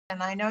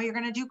and I know you're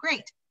going to do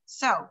great.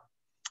 So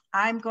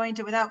I'm going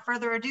to, without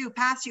further ado,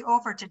 pass you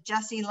over to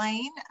Jesse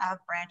Lane of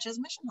Branches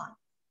Mission Line.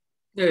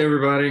 Hey,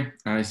 everybody.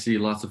 I see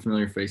lots of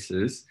familiar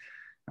faces.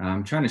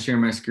 I'm trying to share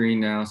my screen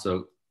now.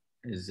 So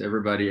is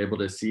everybody able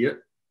to see it?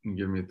 And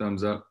give me a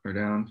thumbs up or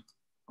down.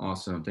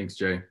 Awesome. Thanks,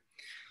 Jay.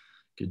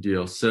 Good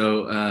deal.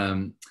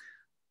 So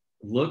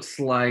looks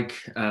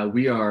like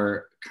we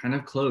are kind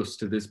of close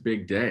to this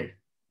big day.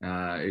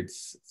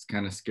 It's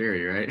kind of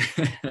scary, right?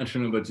 I don't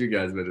know about you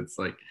guys, but it's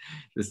like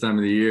this time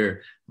of the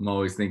year, I'm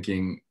always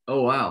thinking,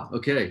 oh, wow,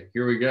 okay,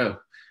 here we go.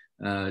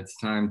 It's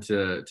time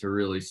to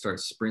really start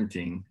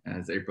sprinting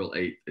as April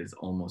 8th is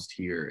almost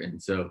here.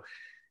 And so,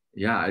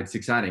 yeah, it's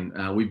exciting.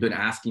 We've been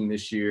asking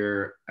this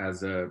year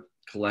as a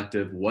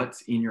collective,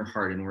 what's in your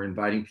heart? And we're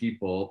inviting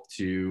people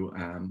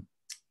to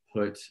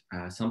put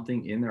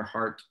something in their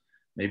heart.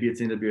 Maybe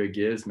it's NWA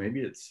Gives,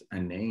 maybe it's a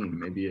name,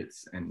 maybe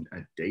it's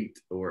a date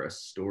or a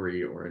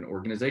story or an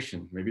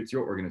organization. Maybe it's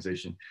your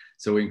organization.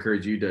 So we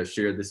encourage you to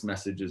share this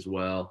message as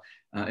well,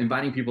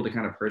 inviting people to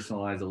kind of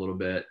personalize a little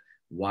bit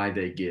why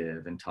they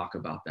give and talk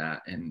about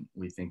that. And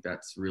we think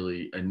that's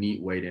really a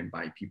neat way to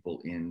invite people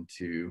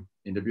into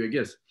NWA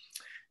Gives.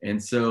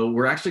 And so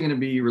we're actually going to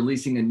be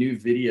releasing a new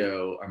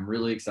video I'm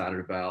really excited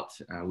about.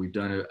 We've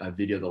done a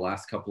video the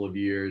last couple of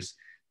years,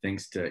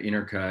 thanks to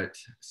Intercut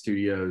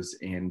Studios,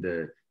 and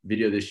the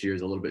video this year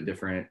is a little bit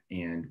different,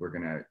 and we're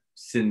going to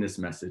send this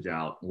message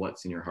out,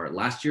 what's in your heart.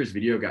 Last year's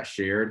video got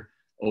shared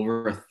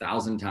over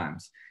 1,000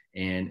 times,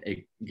 and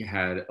it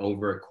had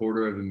over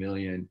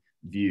 250,000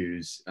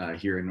 views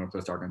here in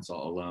Northwest Arkansas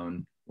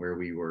alone, where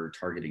we were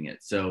targeting it.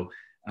 So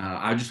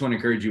I just want to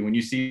encourage you, when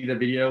you see the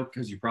video,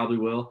 because you probably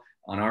will,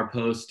 on our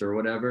post or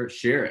whatever,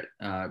 share it,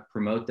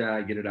 promote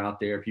that, get it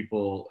out there.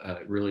 People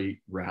really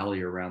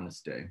rally around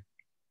this day.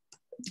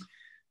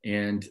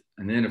 And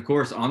then, of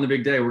course, on the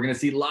big day, we're going to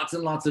see lots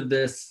and lots of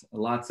this,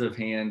 lots of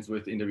hands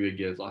with NWA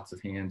Gives, lots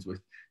of hands with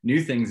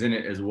new things in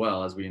it as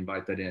well as we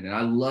invite that in. And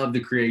I love the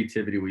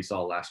creativity we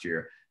saw last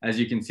year. As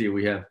you can see,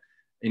 we have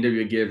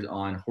NWA Gives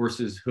on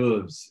horses'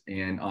 hooves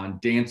and on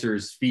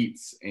dancers' feet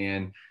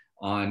and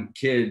on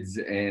kids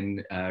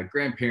and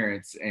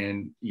grandparents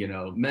and, you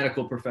know,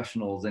 medical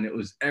professionals, and it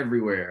was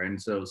everywhere.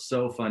 And so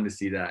fun to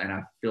see that. And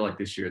I feel like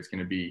this year it's going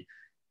to be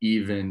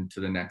even to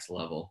the next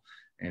level.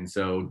 And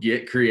so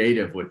get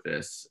creative with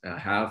this,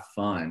 have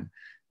fun.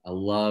 I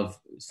love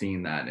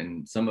seeing that.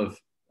 And some of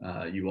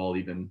you all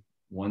even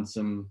won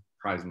some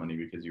prize money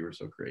because you were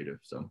so creative.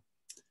 So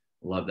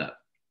love that.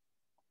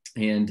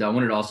 And I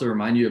wanted to also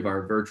remind you of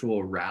our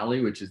virtual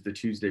rally, which is the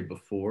Tuesday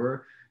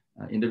before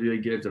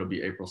NWA Gives. It'll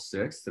be April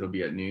 6th. It'll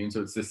be at noon. So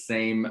it's the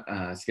same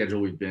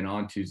schedule we've been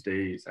on,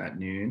 Tuesdays at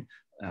noon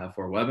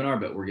for a webinar,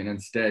 but we're going to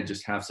instead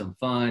just have some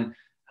fun,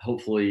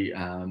 hopefully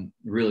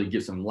really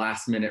give some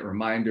last minute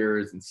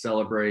reminders and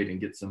celebrate and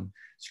get some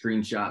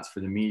screenshots for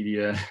the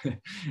media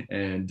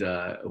and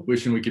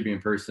wishing we could be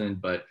in person,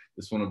 but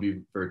this one will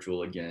be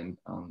virtual again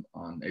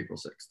on April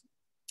 6th.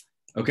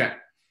 Okay,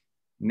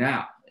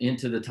 now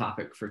into the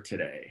topic for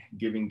today,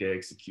 Giving Day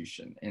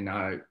execution. And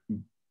I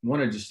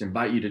want to just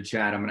invite you to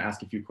chat. I'm going to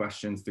ask a few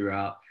questions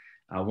throughout.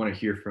 I want to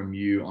hear from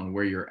you on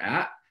where you're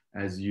at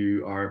as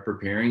you are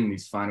preparing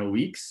these final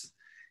weeks.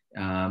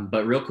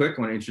 But real quick,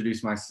 I want to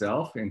introduce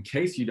myself in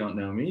case you don't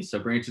know me. So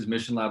Branches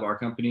Mission Lab, our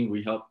company,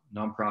 we help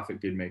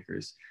nonprofit good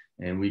makers,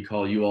 and we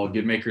call you all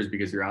good makers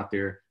because you're out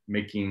there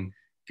making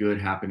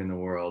good happen in the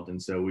world. And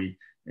so we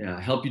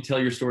help you tell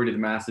your story to the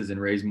masses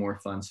and raise more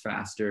funds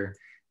faster.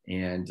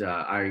 And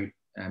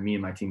me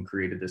and my team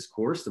created this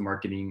course, The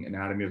Marketing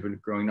Anatomy of a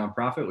Growing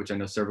Nonprofit, which I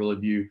know several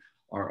of you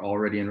are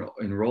already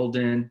enrolled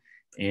in.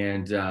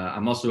 And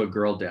I'm also a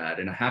girl dad,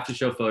 and I have to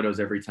show photos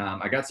every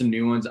time. I got some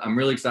new ones. I'm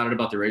really excited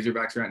about the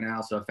Razorbacks right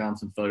now. So I found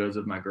some photos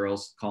of my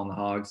girls calling the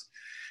Hogs.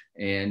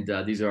 And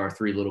these are our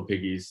 3 little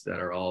piggies that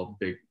are all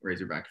big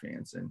Razorback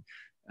fans.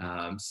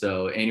 And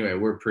so anyway,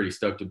 we're pretty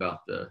stoked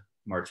about the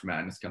March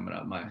Madness coming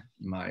up. My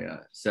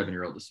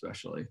 7-year-old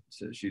especially.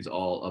 So she's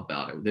all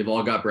about it. They've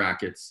all got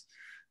brackets.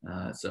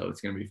 So it's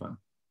going to be fun.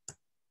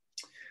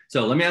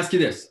 So let me ask you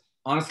this.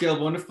 On a scale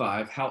of 1 to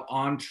 5, how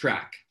on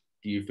track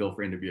do you feel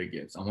for NWA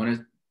Gives? I want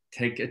to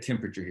take a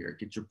temperature here,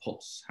 get your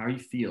pulse. How are you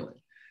feeling?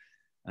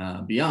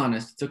 Be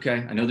honest, it's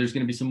okay. I know there's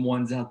going to be some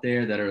ones out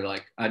there that are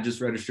like, I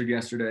just registered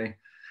yesterday.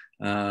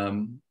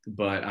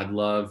 But I'd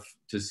love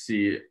to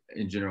see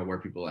in general where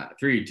people are at.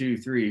 3, 2,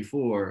 3,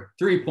 4,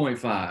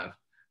 3.5.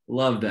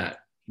 Love that,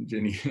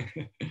 Jenny.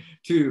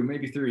 2,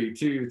 maybe 3,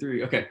 2,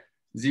 3. Okay.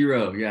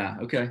 0. Yeah.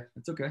 Okay.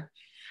 That's okay.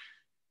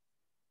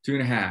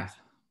 2.5.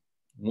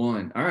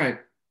 1. All right.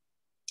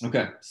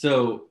 Okay.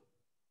 So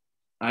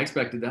I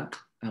expected that.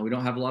 We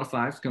don't have a lot of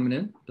 5s coming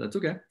in. But that's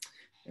okay.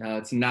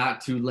 It's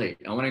not too late.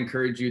 I want to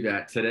encourage you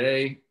that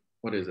today,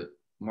 what is it?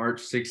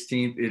 March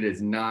 16th, it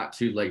is not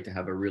too late to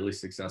have a really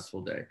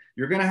successful day.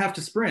 You're going to have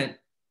to sprint.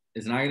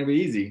 It's not going to be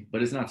easy,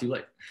 but it's not too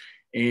late.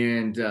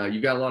 And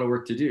you've got a lot of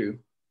work to do.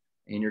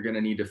 and you're going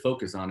to need to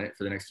focus on it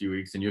for the next few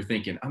weeks. And you're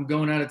thinking, I'm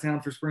going out of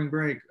town for spring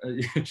break.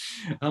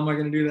 How am I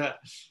going to do that?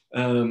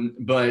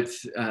 But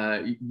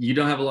you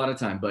don't have a lot of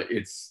time, but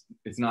it's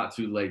not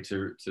too late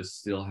to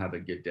still have a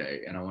good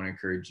day. And I want to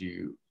encourage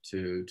you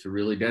to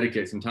really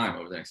dedicate some time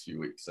over the next few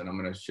weeks. And I'm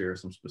going to share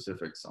some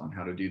specifics on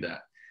how to do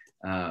that.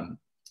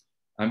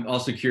 I'm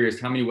also curious,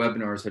 how many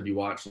webinars have you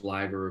watched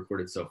live or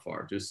recorded so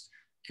far? Just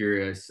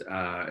curious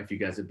if you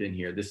guys have been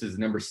here. This is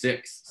number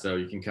 6, so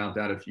you can count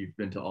that if you've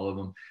been to all of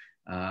them.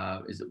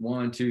 Is it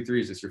 1, 2,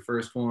 3? Is this your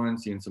first one?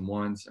 Seeing some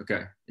ones?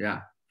 Okay,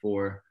 yeah,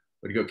 4.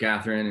 Way to go,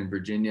 Catherine and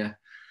Virginia.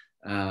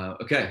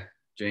 Okay,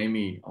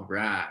 Jamie, all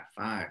right,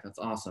 5. That's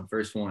awesome.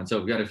 First one. So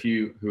we've got a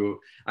few who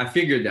I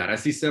figured that. I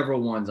see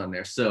several ones on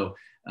there. So,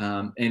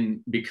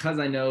 and because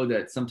I know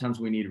that sometimes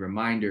we need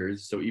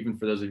reminders, so even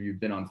for those of you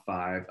who've been on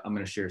 5, I'm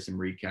going to share some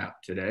recap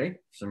today,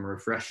 some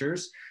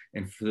refreshers.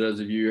 And for those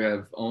of you who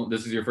have,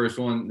 this is your first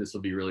one, this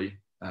will be really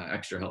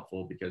extra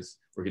helpful because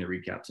we're going to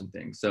recap some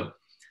things. So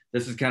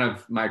this is kind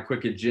of my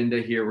quick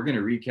agenda here. We're going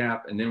to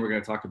recap, and then we're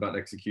going to talk about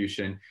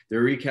execution. The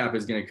recap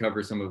is going to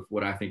cover some of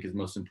what I think is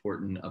most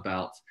important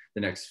about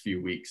the next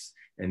few weeks,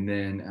 and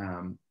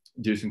then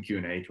do some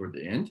Q&A toward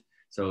the end.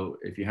 So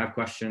if you have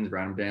questions,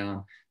 write them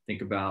down.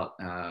 Think about,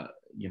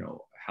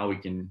 how we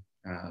can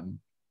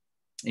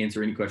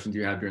answer any questions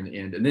you have during the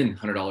end. And then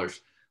 $100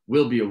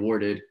 will be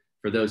awarded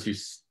for those who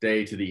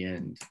stay to the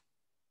end.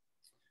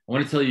 I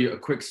want to tell you a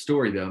quick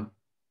story, though.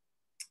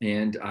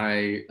 And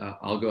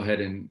I'll go ahead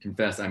and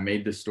confess I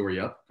made this story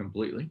up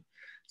completely.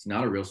 It's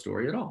not a real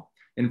story at all.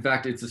 In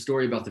fact, it's a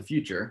story about the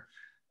future,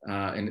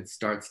 and it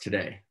starts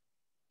today.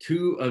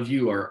 2 of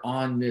you are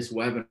on this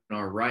webinar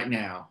right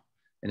now,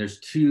 and there's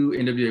 2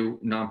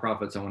 NWA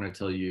nonprofits I want to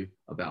tell you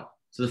about.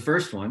 So the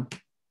first one,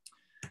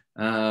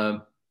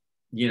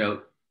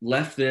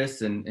 left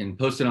this and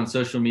posted on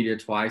social media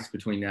twice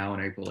between now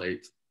and April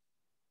 8th.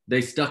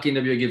 They stuck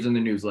NWA Gives in the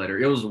newsletter.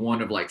 It was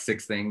one of like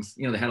 6 things.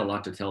 They had a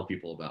lot to tell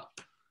people about.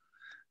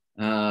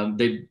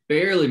 They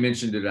barely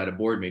mentioned it at a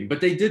board meeting,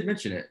 but they did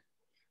mention it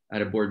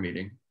at a board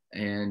meeting.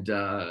 And,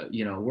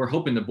 we're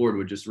hoping the board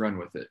would just run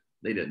with it.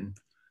 They didn't.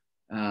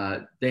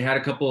 They had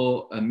a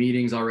couple of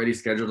meetings already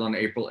scheduled on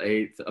April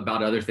 8th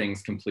about other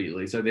things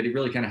completely. So they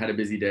really kind of had a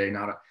busy day,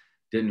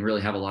 didn't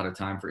really have a lot of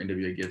time for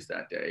NWA Gives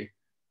that day.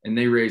 And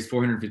they raised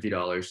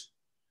 $450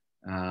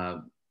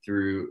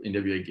 through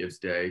NWA Gives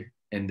Day.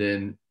 And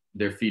then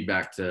their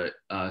feedback to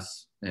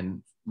us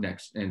and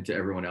to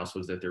everyone else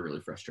was that they're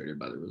really frustrated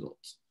by the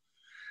results.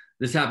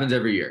 This happens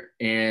every year.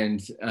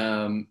 And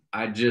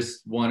I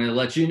just want to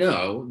let you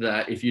know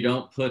that if you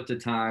don't put the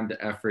time,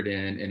 the effort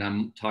in, and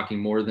I'm talking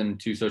more than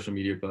 2 social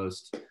media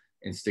posts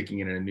and sticking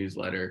it in a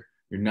newsletter,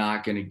 you're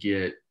not going to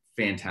get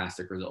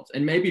fantastic results.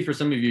 And maybe for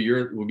some of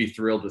you, will be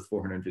thrilled with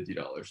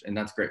 $450, and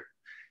that's great.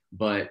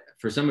 But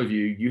for some of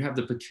you, you have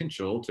the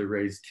potential to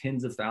raise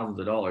tens of thousands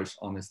of dollars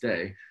on this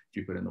day if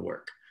you put in the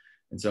work.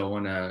 And so I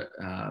want to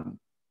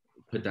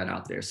put that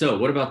out there. So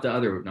what about the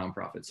other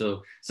nonprofits?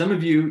 So some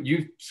of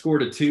you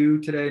scored a 2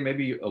 today,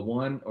 maybe a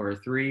 1 or a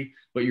 3,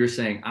 but you're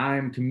saying,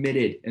 I'm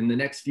committed. In the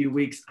next few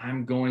weeks,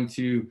 I'm going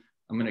to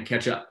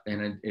catch up,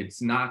 and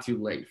it's not too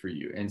late for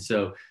you. And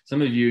so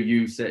some of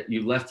you said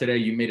you left today,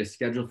 you made a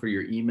schedule for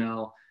your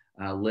email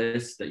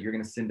list that you're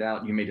going to send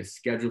out. You made a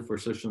schedule for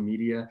social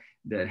media,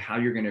 that how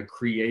you're going to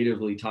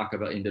creatively talk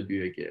about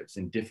NWA Gives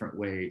in different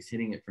ways,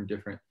 hitting it from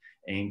different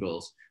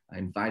angles,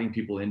 inviting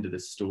people into the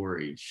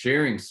story,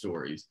 sharing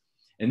stories.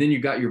 And then you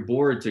got your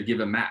board to give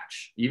a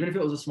match. Even if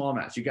it was a small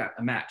match, you got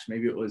a match.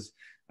 Maybe it was,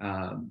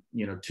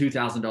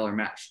 $2,000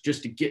 match,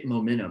 just to get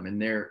momentum and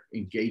their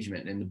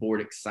engagement and the board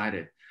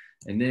excited.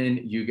 And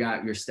then you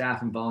got your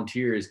staff and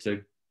volunteers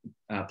to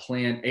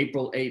plan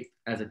April 8th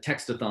as a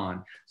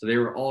textathon. So they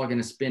were all going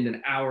to spend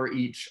an hour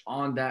each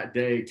on that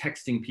day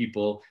texting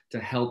people to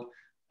help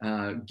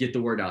get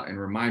the word out and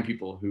remind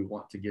people who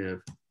want to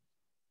give.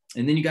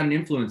 And then you got an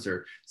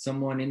influencer,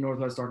 someone in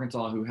Northwest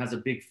Arkansas who has a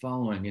big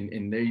following,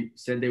 and they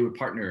said they would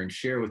partner and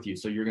share with you.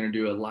 So you're going to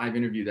do a live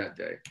interview that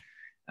day.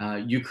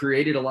 You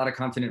created a lot of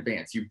content in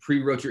advance. You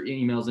pre-wrote your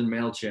emails in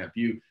MailChimp.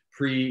 You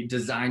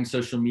pre-designed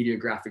social media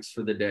graphics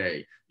for the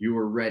day. You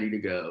were ready to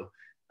go.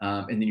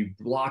 And then you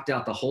blocked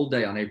out the whole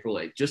day on April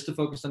 8th just to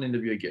focus on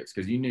NWA Gives,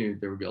 because you knew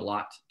there would be a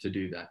lot to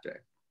do that day.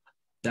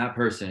 That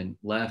person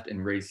left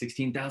and raised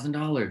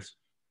 $16,000.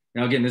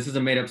 Now, again, this is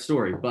a made-up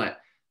story, but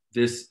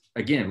this,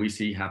 again, we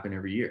see happen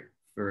every year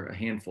for a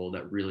handful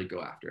that really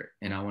go after it.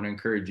 And I want to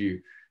encourage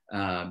you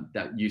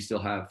that you still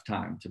have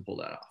time to pull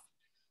that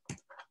off,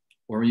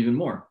 or even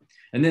more.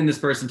 And then this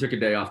person took a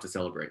day off to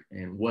celebrate,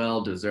 and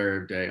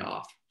well-deserved day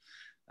off,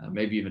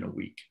 maybe even a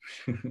week.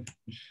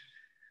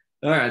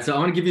 All right, so I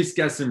want to give you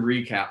guys some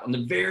recap. On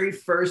the very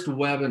first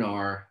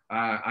webinar,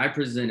 I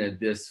presented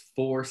this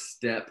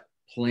 4-step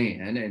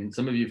plan, and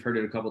some of you have heard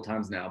it a couple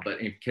times now, but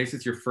in case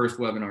it's your first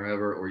webinar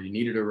ever, or you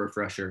needed a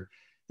refresher,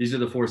 these are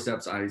the 4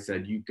 steps I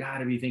said. You got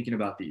to be thinking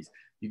about these.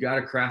 You got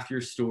to craft your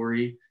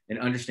story and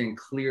understand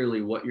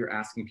clearly what you're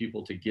asking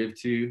people to give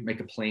to. Make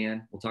a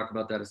plan. We'll talk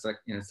about that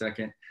in a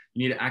second.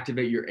 You need to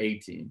activate your A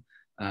team.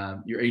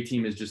 Your A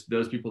team is just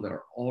those people that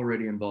are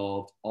already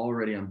involved,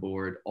 already on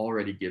board,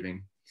 already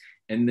giving.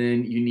 And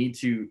then you need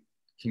to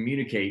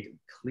communicate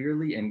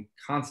clearly and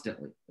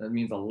constantly. That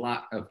means a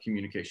lot of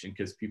communication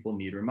because people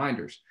need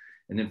reminders.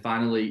 And then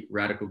finally,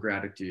 radical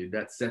gratitude.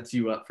 That sets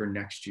you up for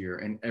next year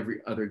and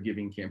every other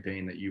giving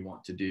campaign that you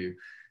want to do.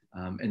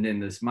 And then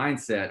this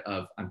mindset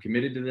of I'm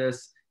committed to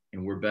this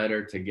and we're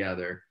better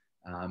together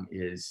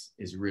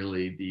is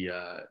really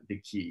the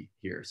key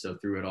here. So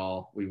through it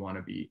all, we want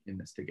to be in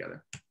this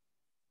together.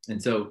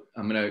 And so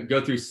I'm going to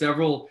go through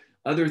several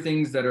other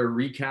things that are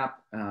recap.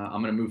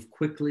 I'm going to move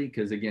quickly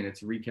because again,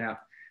 it's recap.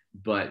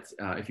 But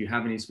if you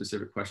have any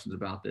specific questions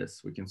about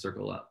this, we can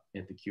circle up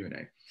at the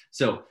Q&A.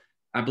 So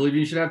I believe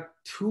you should have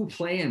two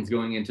plans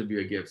going into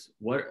NWA Gives.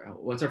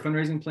 What's our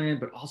fundraising plan,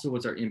 but also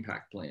what's our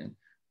impact plan?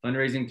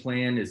 Fundraising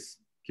plan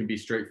can be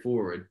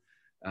straightforward.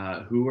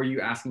 Who are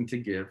you asking to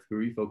give? Who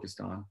are you focused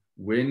on?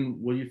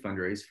 When will you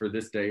fundraise? For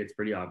this day, it's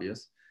pretty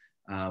obvious.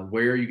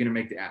 Where are you going to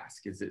make the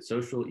ask? Is it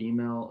social,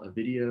 email, a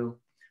video?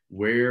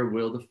 Where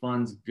will the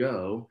funds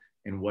go?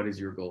 And what is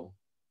your goal?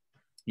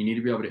 You need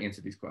to be able to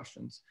answer these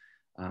questions.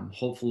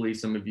 Hopefully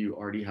some of you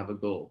already have a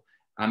goal.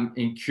 I'm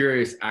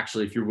curious,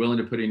 actually, if you're willing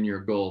to put in your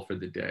goal for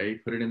the day,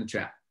 put it in the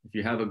chat. If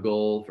you have a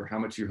goal for how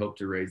much you hope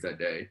to raise that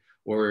day,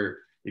 or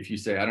if you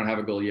say, I don't have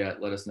a goal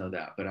yet, let us know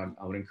that. But I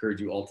would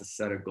encourage you all to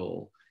set a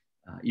goal.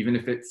 Even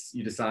if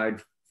you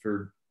decide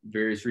for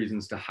various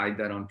reasons to hide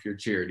that on pure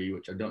charity,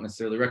 which I don't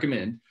necessarily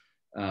recommend,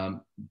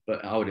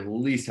 but I would at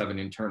least have an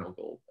internal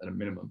goal at a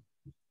minimum.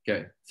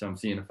 Okay, so I'm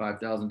seeing a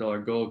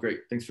 $5,000 goal.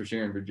 Great, thanks for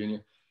sharing,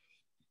 Virginia.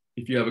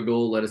 If you have a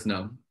goal, let us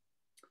know.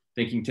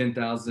 Thinking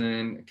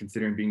 10,000,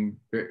 considering being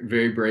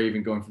very brave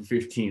and going for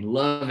 15.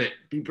 Love it.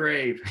 Be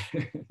brave.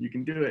 You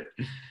can do it.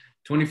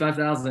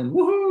 25,000.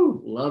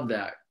 Woohoo. Love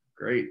that.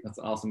 Great. That's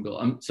an awesome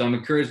goal. So I'm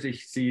encouraged to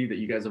see that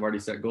you guys have already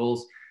set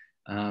goals.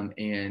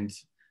 And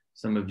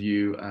some of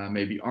you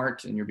maybe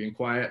aren't and you're being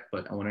quiet,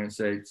 but I want to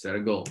say set a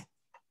goal.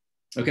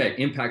 Okay.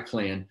 Impact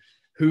plan.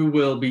 Who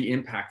will be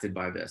impacted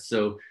by this?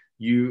 So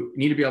you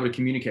need to be able to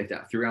communicate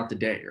that throughout the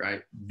day,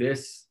 right?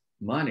 This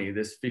money,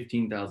 this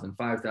 15,000,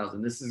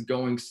 5,000, this is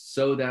going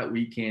so that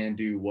we can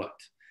do what?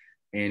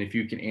 And if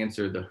you can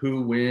answer the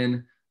who,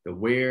 when, the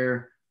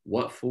where,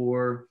 what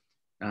for,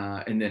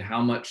 and then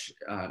how much,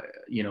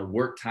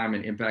 work time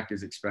and impact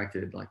is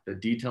expected, like the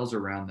details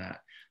around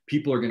that,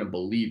 people are going to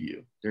believe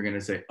you. They're going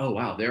to say, oh,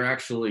 wow, they're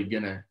actually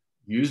going to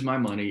use my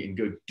money and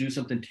go do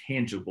something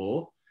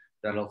tangible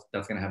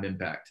that's going to have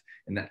impact.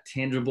 And that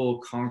tangible,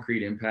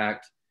 concrete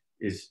impact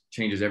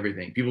changes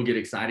everything. People get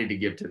excited to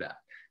give to that,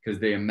 because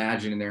they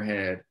imagine in their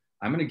head,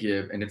 I'm going to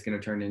give and it's going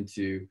to turn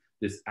into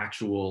this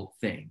actual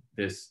thing,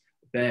 this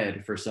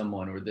bed for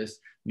someone, or this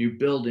new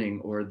building,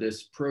 or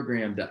this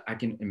program that I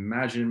can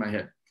imagine in my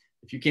head.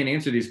 If you can't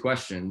answer these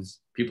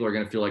questions, people are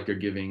going to feel like they're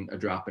giving a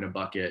drop in a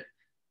bucket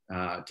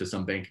to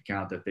some bank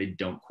account that they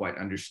don't quite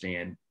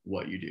understand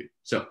what you do.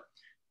 So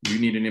you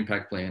need an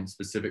impact plan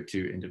specific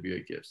to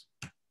NWA Gives.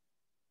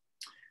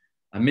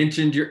 I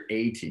mentioned your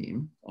A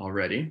team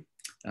already.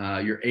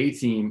 Your A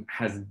team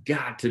has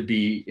got to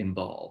be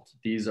involved.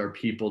 These are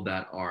people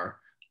that are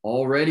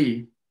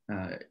already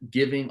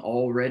giving,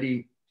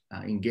 already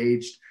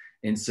engaged.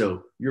 And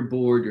so your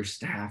board, your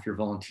staff, your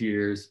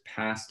volunteers,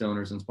 past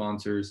donors and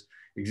sponsors,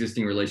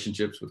 existing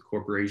relationships with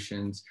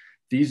corporations,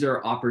 these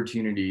are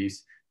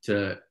opportunities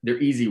they're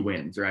easy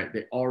wins, right?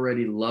 They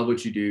already love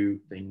what you do.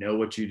 They know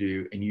what you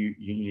do, and you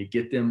need to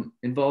get them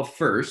involved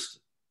first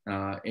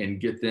and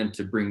get them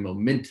to bring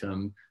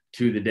momentum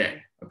to the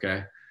day,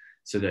 okay?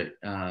 So that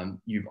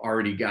you've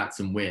already got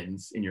some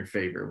wins in your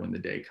favor when the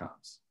day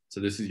comes. So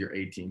this is your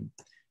A team.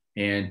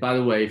 And by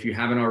the way, if you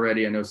haven't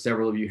already, I know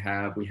several of you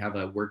have, we have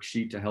a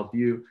worksheet to help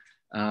you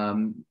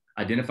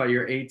identify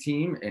your A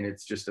team. And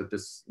it's just at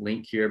this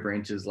link here,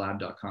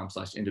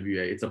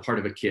 brancheslab.com/NWA. It's a part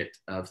of a kit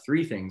of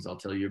 3 things I'll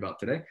tell you about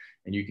today.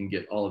 And you can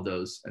get all of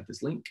those at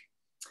this link.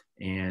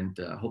 And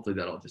hopefully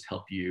that'll just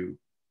help you,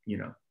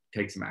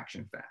 take some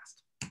action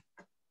fast.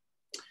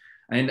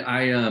 And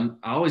I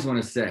always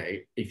want to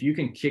say, if you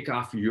can kick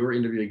off your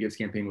NWA Gives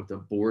campaign with a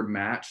board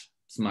match,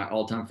 it's my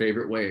all-time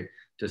favorite way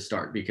to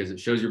start, because it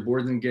shows your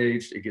board's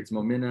engaged, it gets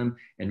momentum,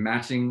 and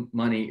matching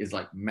money is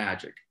like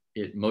magic.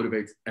 It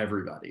motivates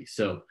everybody.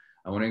 So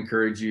I want to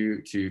encourage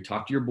you to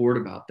talk to your board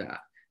about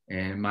that.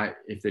 And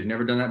if they've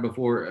never done that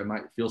before, it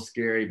might feel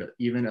scary, but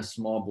even a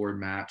small board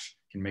match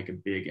can make a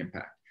big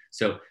impact.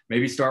 So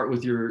maybe start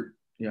with the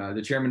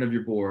chairman of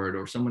your board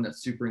or someone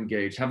that's super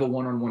engaged. Have a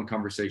one-on-one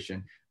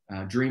conversation.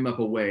 Dream up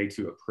a way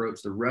to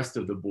approach the rest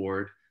of the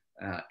board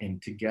and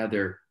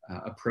together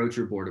approach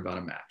your board about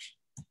a match.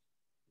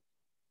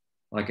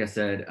 Like I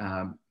said,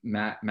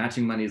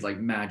 matching money is like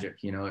magic.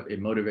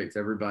 It motivates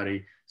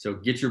everybody. So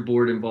get your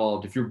board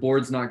involved. If your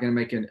board's not going to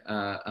make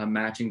a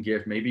matching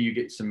gift, maybe you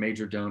get some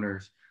major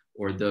donors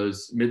or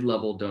those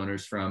mid-level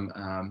donors from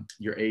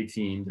your A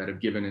team that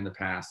have given in the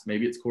past.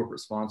 Maybe it's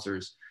corporate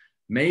sponsors.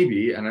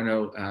 Maybe, and I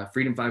know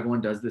Freedom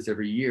 5-1 does this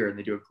every year and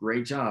they do a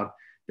great job.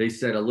 they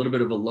set a little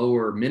bit of a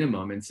lower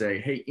minimum and say,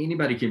 hey,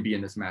 anybody can be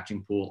in this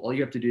matching pool. All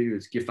you have to do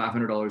is give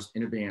 $500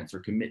 in advance or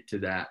commit to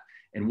that,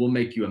 and we'll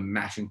make you a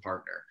matching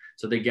partner.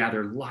 So they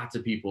gather lots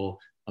of people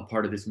a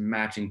part of this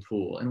matching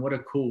pool. And what a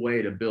cool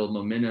way to build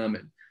momentum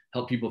and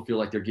help people feel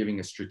like they're giving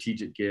a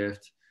strategic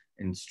gift,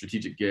 and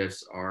strategic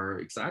gifts are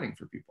exciting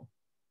for people.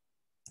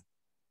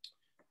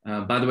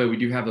 By the way, we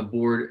do have a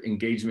board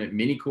engagement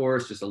mini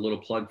course, just a little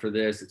plug for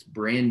this. It's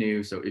brand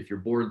new. So if your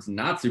board's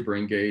not super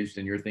engaged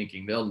and you're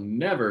thinking they'll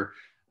never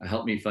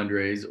help me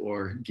fundraise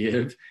or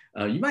give,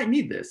 you might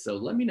need this. So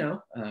let me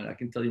know. I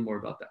can tell you more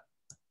about that.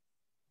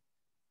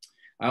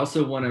 I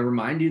also want to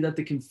remind you that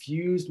the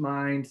confused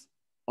mind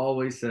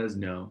always says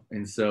no.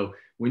 And so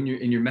when you're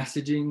in your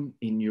messaging,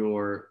 in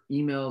your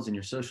emails, in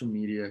your social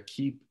media,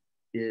 keep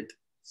it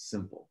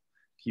simple.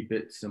 Keep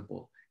it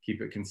simple.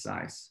 Keep it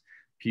concise.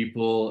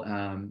 People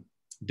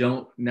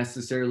don't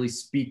necessarily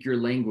speak your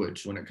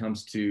language when it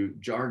comes to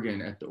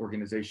jargon at the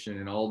organization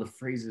and all the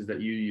phrases that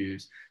you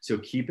use. So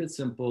keep it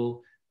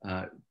simple,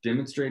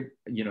 demonstrate,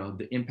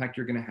 the impact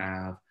you're going to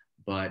have,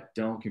 but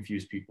don't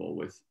confuse people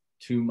with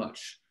too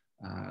much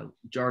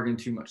jargon,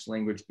 too much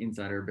language,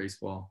 insider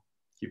baseball.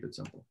 Keep it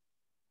simple.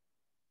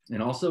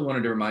 And also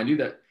wanted to remind you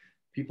that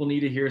people need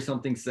to hear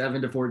something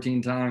 7 to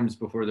 14 times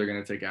before they're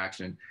going to take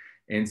action.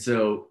 And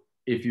so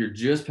if you're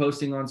just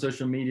posting on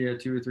social media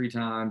 2 or 3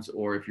 times,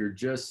 or if you're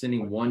just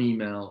sending one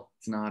email,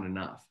 it's not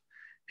enough.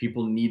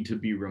 People need to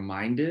be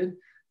reminded.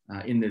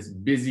 In this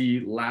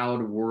busy,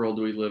 loud world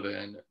we live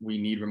in, we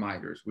need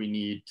reminders. We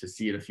need to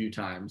see it a few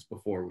times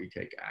before we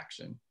take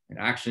action. And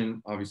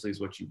action obviously is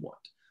what you want.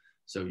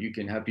 So you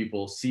can have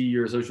people see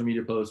your social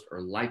media post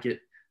or like it,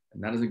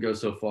 and that doesn't go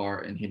so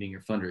far in hitting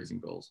your fundraising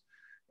goals.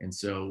 And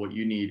so what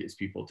you need is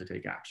people to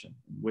take action.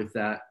 With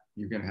that,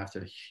 they're going to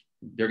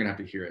have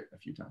to hear it a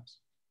few times.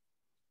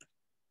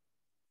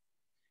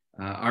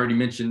 I already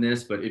mentioned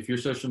this, but if your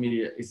social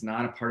media is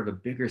not a part of a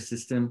bigger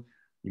system,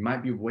 you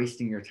might be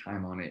wasting your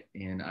time on it.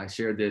 And I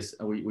shared this,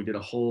 we did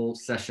a whole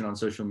session on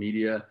social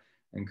media.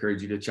 I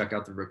encourage you to check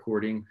out the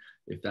recording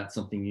if that's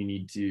something you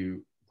need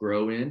to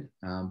grow in.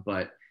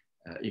 But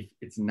if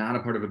it's not a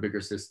part of a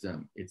bigger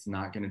system, it's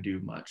not going to do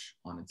much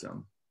on its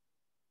own.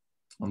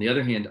 On the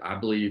other hand, I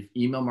believe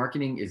email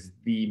marketing is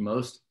the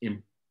most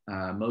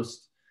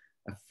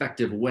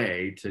effective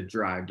way to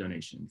drive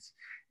donations.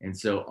 And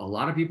so a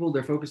lot of people,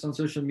 they're focused on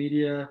social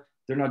media.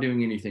 They're not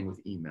doing anything with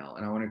email.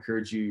 And I want to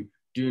encourage you,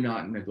 do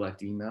not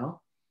neglect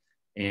email.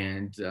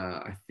 And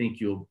I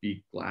think you'll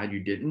be glad you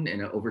didn't.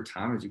 And over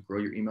time, as you grow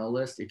your email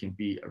list, it can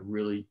be a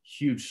really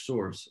huge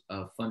source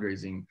of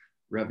fundraising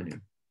revenue.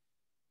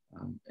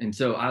 And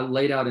so I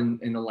laid out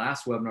in the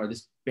last webinar,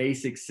 this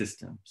basic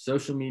system: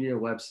 social media,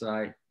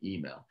 website,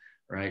 email,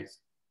 right?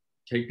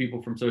 Take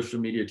people from social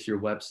media to your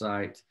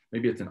website.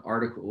 Maybe it's an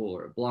article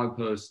or a blog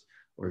post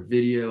or a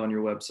video on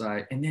your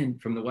website. And then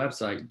from the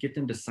website, get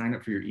them to sign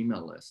up for your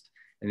email list,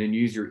 and then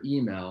use your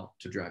email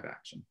to drive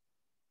action.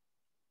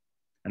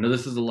 I know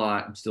this is a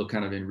lot. I'm still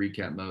kind of in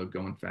recap mode,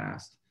 going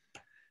fast.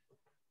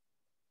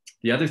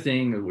 The other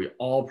thing that we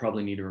all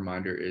probably need a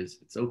reminder is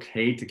it's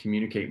okay to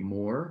communicate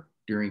more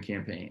during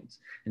campaigns.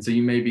 And so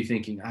you may be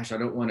thinking, gosh, I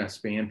don't want to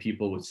spam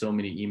people with so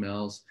many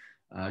emails,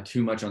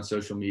 too much on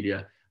social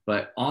media.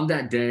 But on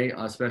that day,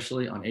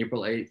 especially on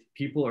April 8th,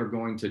 people are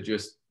going to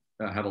just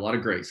have a lot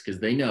of grace, because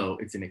they know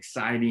it's an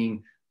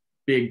exciting,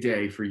 big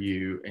day for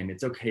you, and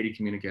it's okay to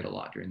communicate a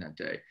lot during that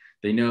day.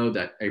 They know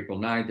that April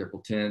 9th,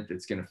 April 10th,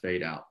 it's going to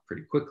fade out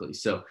pretty quickly.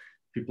 So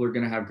people are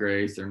going to have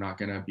grace. They're not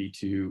going to be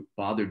too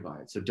bothered by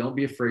it. So don't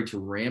be afraid to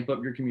ramp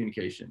up your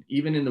communication,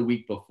 even in the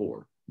week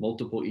before.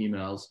 Multiple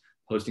emails,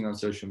 posting on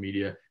social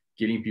media,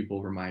 getting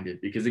people reminded,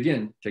 because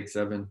again, it takes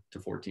 7 to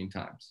 14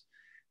 times.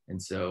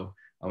 And so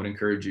I would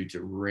encourage you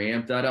to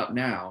ramp that up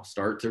now,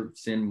 start to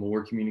send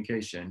more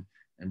communication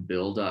and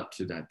build up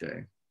to that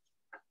day.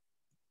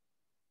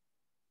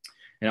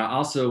 And I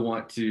also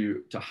want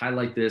to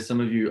highlight this.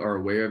 Some of you are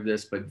aware of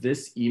this, but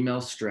this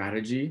email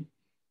strategy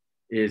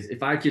is,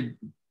 if I could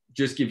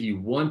just give you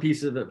one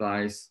piece of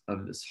advice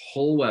of this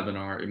whole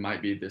webinar, it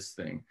might be this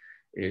thing,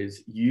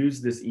 is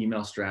use this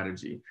email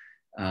strategy.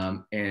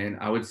 And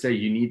I would say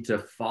you need to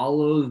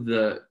follow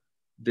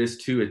this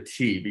to a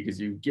T, because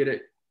you get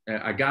it.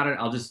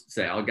 I'll just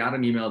say, I got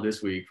an email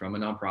this week from a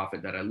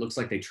nonprofit that it looks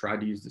like they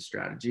tried to use the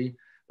strategy,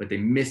 but they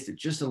missed it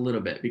just a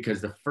little bit, because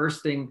the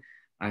first thing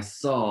I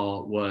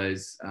saw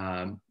was,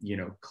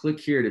 click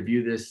here to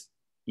view this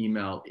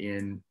email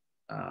in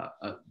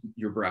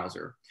your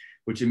browser,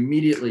 which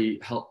immediately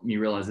helped me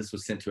realize this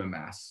was sent to a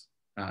mass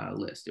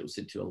list. It was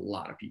sent to a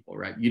lot of people,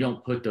 right? You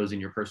don't put those in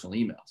your personal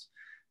emails.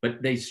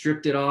 But they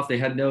stripped it off. They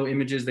had no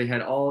images. They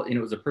had all, and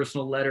it was a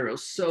personal letter. It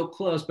was so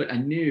close, but I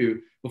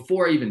knew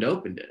before I even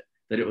opened it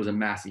that it was a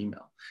mass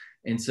email.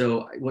 And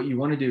so what you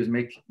want to do is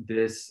make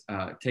this,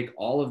 take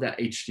all of that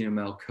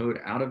HTML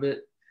code out of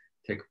it,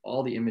 take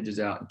all the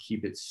images out, and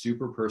keep it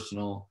super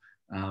personal,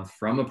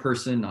 from a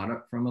person,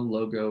 not from a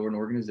logo or an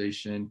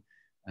organization,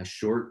 a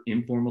short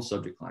informal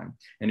subject line.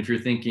 And if you're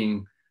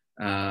thinking,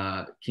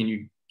 can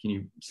you can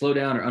you slow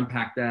down or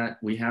unpack that?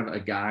 We have a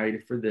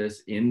guide for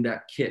this in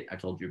that kit I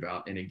told you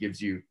about, and it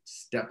gives you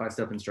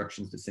step-by-step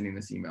instructions to sending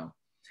this email.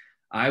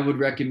 I would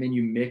recommend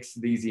you mix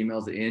these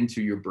emails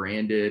into your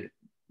branded,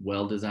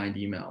 well-designed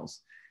emails.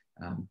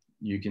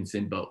 You can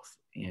send both.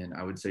 And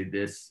I would say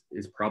this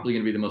is probably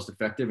going to be the most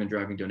effective in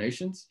driving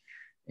donations.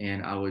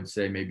 And I would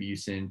say maybe you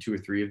send 2 or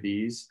 3 of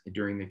these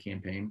during the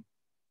campaign.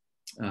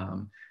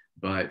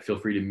 But feel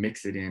free to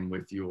mix it in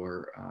with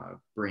your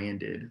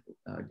branded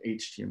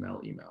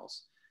HTML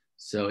emails.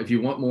 So if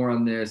you want more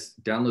on this,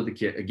 download the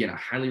kit. Again, I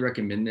highly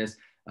recommend this.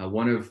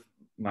 One of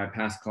my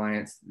past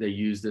clients, they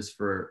use this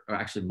for, or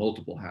actually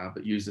multiple have,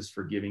 but use this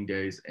for giving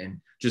days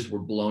and just were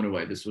blown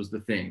away. This was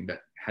the thing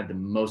that had the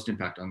most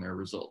impact on their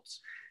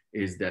results,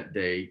 is that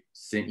they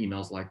sent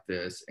emails like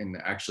this and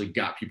actually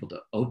got people to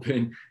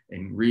open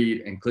and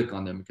read and click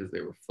on them because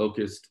they were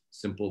focused,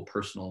 simple,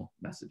 personal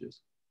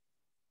messages.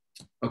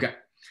 Okay.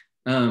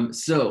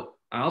 So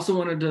I also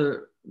wanted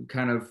to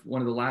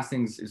one of the last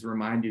things is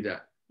remind you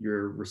that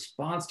your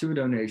response to a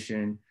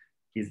donation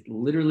is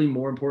literally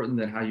more important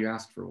than how you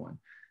ask for one.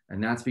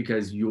 And that's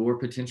because you're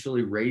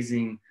potentially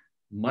raising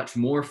much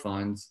more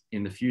funds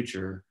in the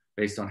future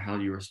based on how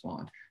you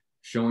respond,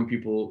 showing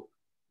people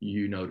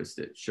you noticed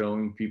it,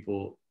 showing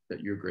people that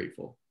you're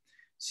grateful.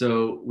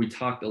 So we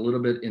talked a little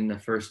bit in the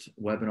first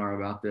webinar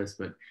about this,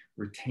 but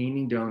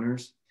retaining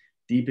donors,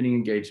 deepening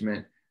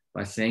engagement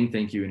by saying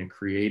thank you in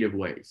creative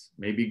ways.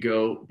 Maybe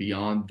go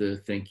beyond the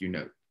thank you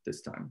note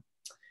this time.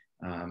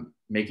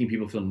 Making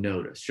people feel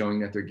noticed, showing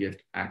that their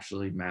gift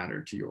actually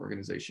mattered to your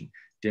organization,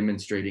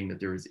 demonstrating that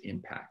there is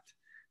impact.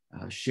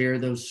 Share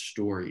those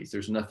stories.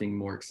 There's nothing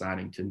more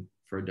exciting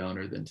for a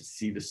donor than to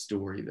see the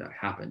story that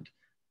happened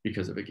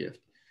because of a gift.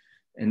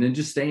 And then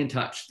just stay in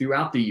touch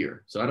throughout the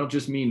year. So I don't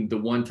just mean the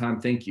one-time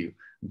thank you.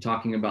 I'm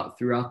talking about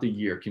throughout the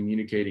year,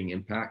 communicating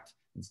impact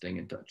and staying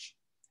in touch.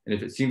 And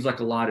if it seems like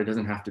a lot, it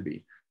doesn't have to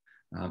be.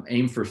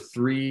 Aim for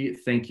 3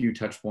 thank you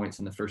touch points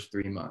in the first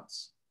 3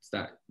 months.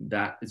 So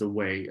that is a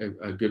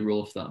good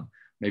rule of thumb.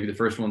 Maybe the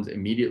first one's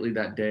immediately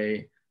that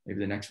day, maybe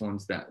the next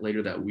one's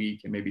later that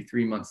week, and maybe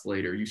 3 months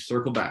later, you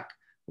circle back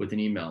with an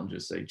email and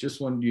just say,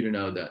 just wanted you to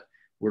know that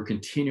we're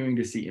continuing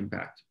to see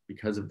impact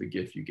because of the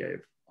gift you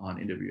gave on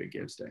NWA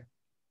Gives Day.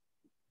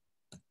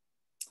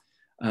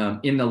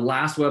 In the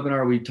last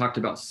webinar, we talked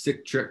about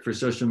 6 tricks for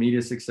social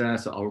media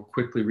success. So I'll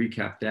quickly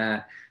recap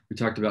that. We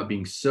talked about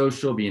being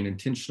social, being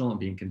intentional, and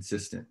being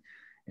consistent,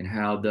 and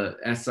how the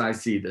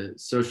SIC, the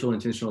social,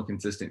 intentional,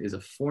 consistent, is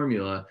a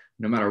formula.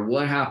 No matter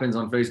what happens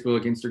on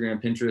Facebook,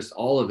 Instagram, Pinterest,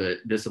 all of it,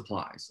 this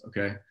applies,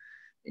 okay?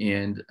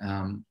 And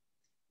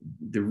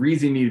the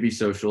reason you need to be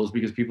social is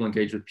because people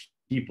engage with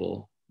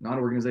people, not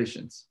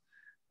organizations.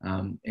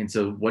 And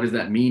so what does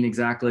that mean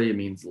exactly? It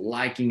means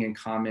liking and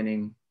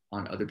commenting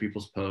on other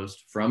people's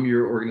posts from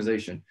your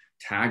organization,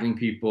 tagging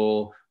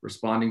people,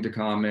 responding to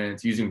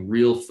comments, using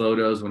real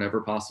photos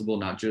whenever possible,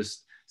 not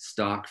just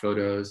stock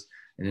photos,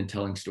 and then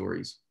telling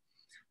stories.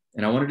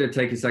 And I wanted to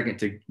take a second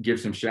to give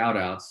some shout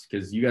outs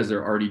because you guys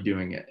are already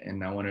doing it.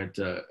 And I wanted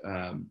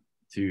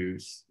to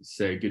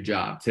say good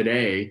job.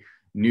 Today,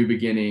 New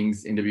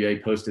Beginnings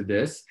NWA posted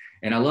this.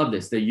 And I love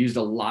this. They used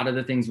a lot of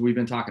the things we've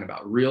been talking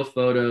about. Real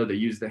photo. They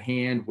used the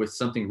hand with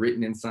something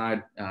written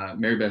inside.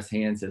 Mary Beth's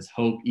hand says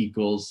hope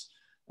equals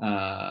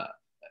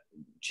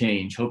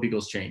change. Hope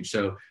equals change.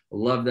 So I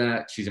love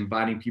that. She's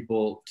inviting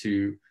people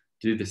to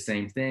do the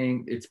same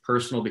thing. It's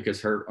personal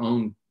because her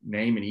own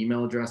name and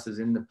email address is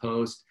in the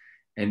post.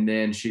 And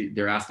then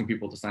they're asking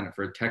people to sign up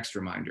for a text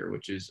reminder,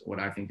 which is what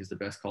I think is the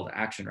best call to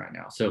action right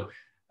now. So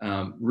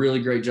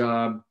really great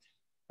job.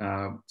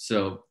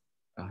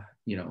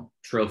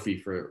 Trophy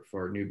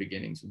for New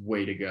Beginnings.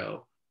 Way to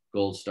go.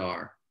 Gold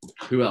star.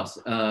 Who else?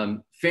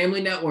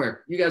 Family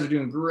Network. You guys are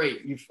doing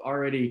great. You've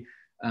already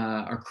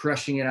are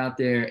crushing it out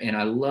there. And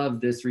I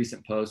love this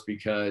recent post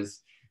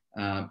because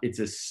it's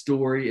a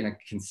story and a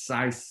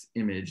concise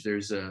image.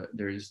 There's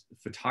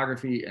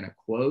photography and a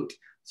quote.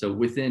 So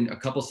within a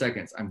couple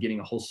seconds, I'm getting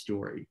a whole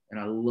story. And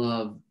I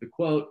love the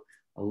quote.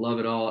 I love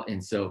it all.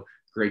 And so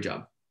great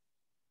job.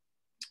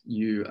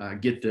 You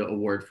get the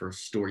award for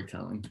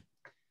storytelling.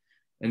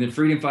 And then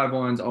Freedom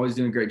 501's always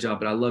doing a great job.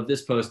 But I love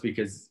this post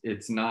because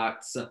it's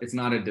not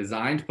a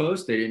designed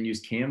post. They didn't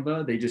use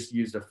Canva. They just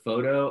used a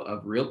photo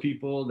of real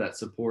people that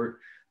support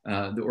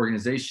the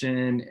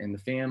organization and the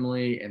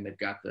family, and they've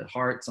got the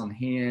hearts on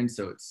hand.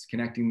 So it's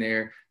connecting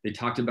there. They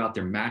talked about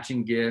their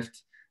matching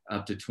gift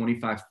up to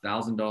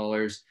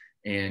 $25,000.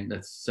 And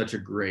that's such a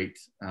great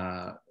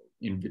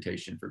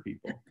invitation for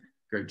people.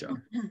 Great job.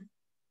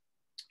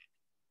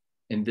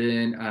 And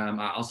then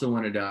I also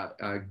wanted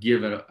to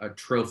give a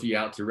trophy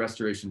out to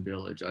Restoration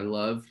Village. I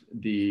love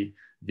the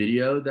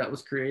video that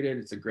was created.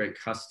 It's a great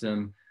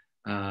custom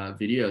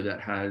video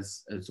that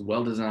it's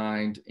well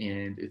designed,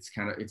 and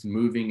it's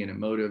moving and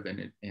emotive, and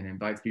it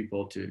invites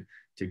people to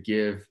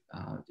give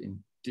and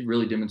it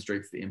really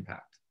demonstrates the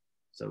impact.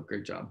 So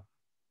great job.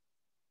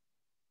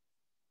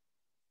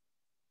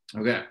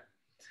 Okay.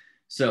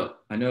 So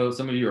I know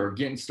some of you are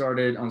getting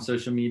started on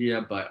social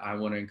media, but I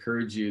want to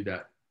encourage you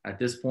that at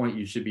this point,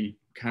 you should be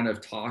kind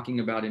of talking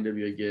about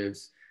NWA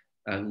Gives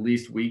at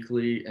least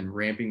weekly and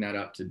ramping that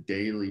up to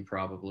daily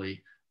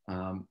probably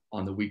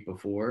on the week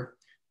before.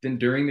 Then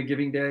during the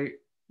giving day,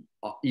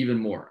 even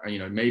more,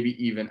 maybe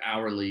even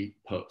hourly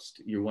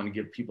post. You want to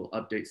give people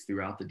updates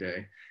throughout the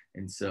day.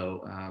 And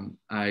so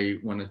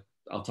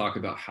I'll talk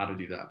about how to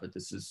do that, but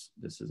this is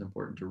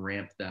important to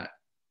ramp that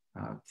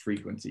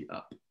frequency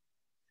up.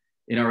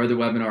 In our other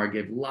webinar, I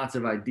gave lots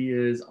of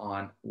ideas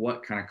on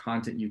what kind of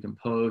content you can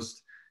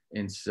post.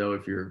 And so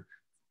if you're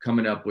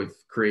coming up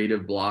with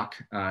creative block,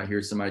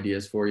 here's some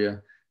ideas for you.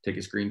 Take a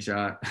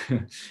screenshot.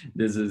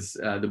 This is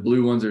the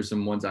blue ones are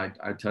some ones I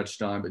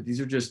touched on, but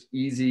these are just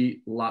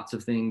easy, lots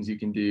of things you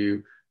can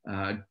do.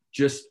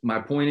 Just my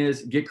point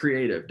is get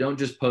creative. Don't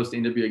just post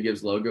NWA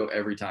Gives logo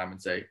every time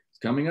and say, it's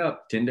coming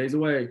up 10 days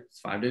away. It's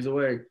 5 days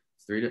away.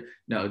 It's 3 days.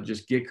 No,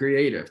 just get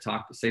creative.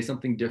 Say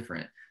something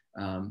different.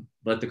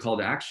 Let the call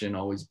to action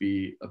always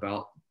be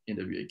about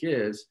NWA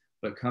Gives,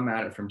 but come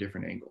at it from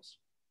different angles.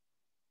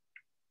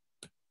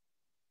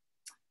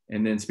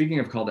 And then speaking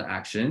of call to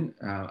action,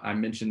 I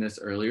mentioned this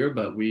earlier,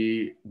 but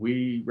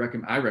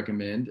I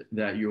recommend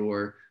that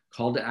your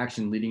call to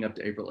action leading up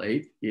to April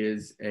 8th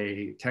is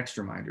a text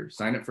reminder.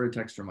 Sign up for a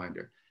text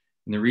reminder.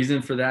 And the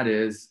reason for that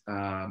is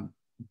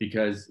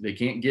because they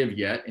can't give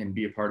yet and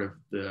be a part of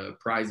the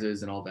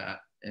prizes and all that.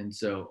 And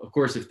so, of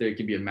course, if they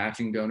could be a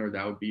matching donor,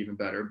 that would be even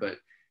better. But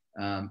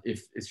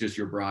if it's just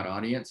your broad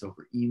audience, so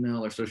for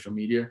email or social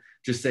media,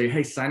 just say,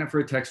 hey, sign up for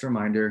a text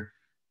reminder.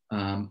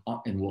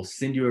 And we'll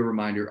send you a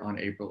reminder on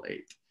April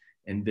 8th.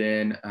 And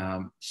then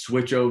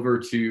switch over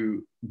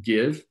to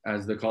give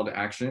as the call to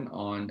action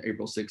on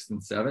April 6th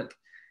and 7th.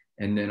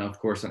 And then, of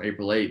course, on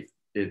April 8th,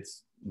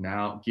 it's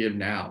now, give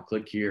now,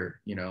 click here,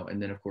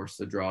 and then, of course,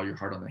 the draw your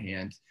heart on the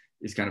hand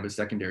is kind of a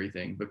secondary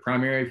thing. But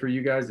primary for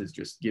you guys is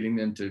just getting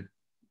them to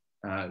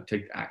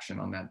take action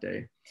on that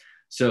day.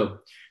 So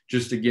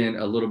just, again,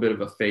 a little bit of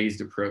a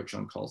phased approach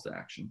on calls to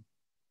action.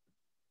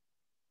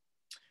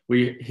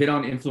 We hit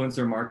on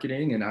influencer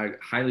marketing, and I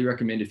highly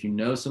recommend if you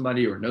know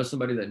somebody or know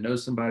somebody that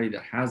knows somebody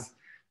that has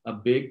a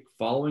big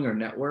following or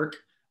network.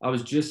 I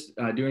was just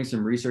doing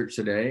some research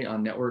today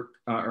on on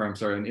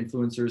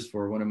influencers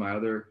for one of my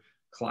other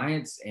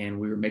clients, and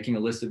we were making a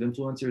list of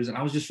influencers, and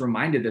I was just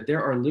reminded that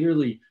there are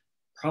literally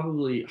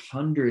probably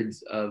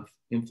hundreds of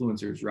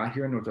influencers right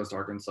here in Northwest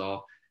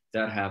Arkansas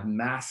that have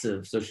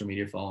massive social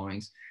media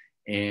followings,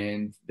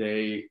 and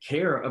they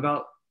care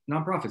about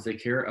nonprofits. They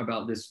care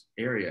about this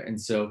area, and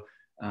so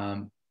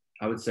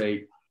I would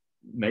say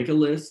make a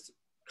list,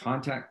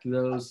 contact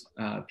those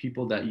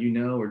people that you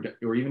know,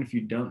 or even if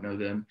you don't know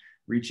them,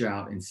 reach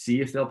out and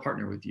see if they'll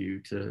partner with you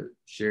to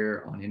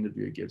share on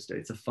NWA Gives Day.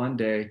 It's a fun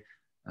day.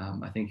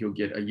 I think you'll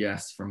get a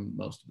yes from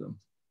most of them.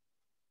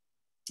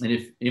 And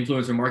if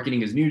influencer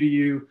marketing is new to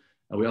you,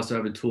 we also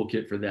have a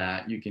toolkit for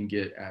that. You can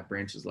get at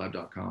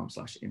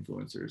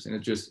brancheslab.com/influencers. And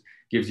it just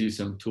gives you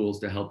some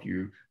tools to help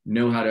you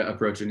know how to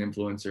approach an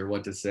influencer,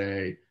 what to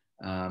say,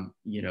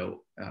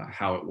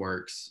 how it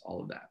works,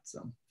 all of that.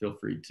 So feel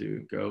free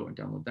to go and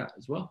download that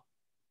as well.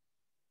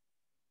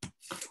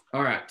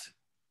 All right.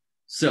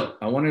 So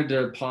I wanted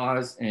to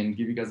pause and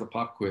give you guys a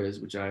pop quiz,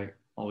 which I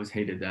always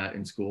hated that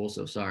in school.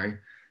 So sorry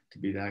to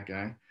be that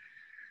guy.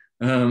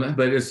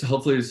 But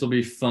hopefully this will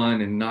be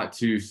fun and not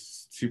too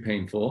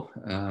painful,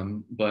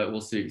 but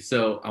we'll see.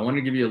 So I want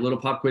to give you a little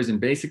pop quiz and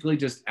basically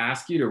just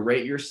ask you to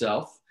rate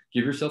yourself,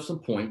 give yourself some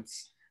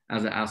points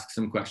as I ask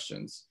some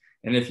questions.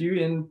 And if you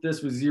end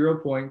this with 0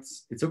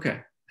 points, it's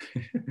okay.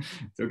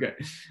 It's okay.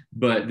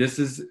 But this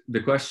is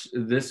the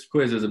question. This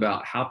quiz is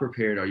about how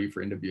prepared are you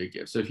for NWA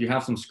Gives. So if you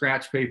have some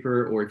scratch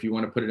paper, or if you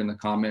want to put it in the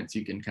comments,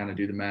 you can kind of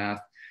do the math.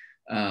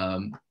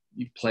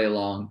 You play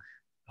along.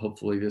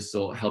 Hopefully this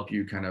will help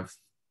you kind of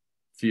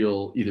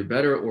feel either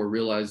better or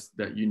realize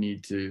that you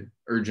need to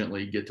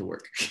urgently get to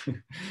work.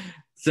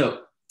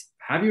 So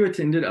have you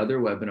attended other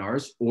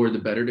webinars or the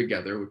Better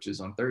Together, which is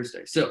on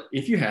Thursday? So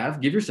if you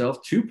have, give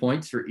yourself 2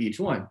 points for each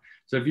one.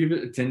 So if you've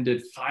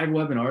attended 5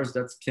 webinars,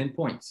 that's 10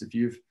 points. If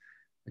you've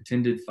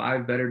attended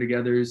 5 Better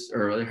Togethers,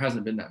 or there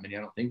hasn't been that many, I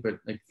don't think, but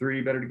like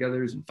 3 Better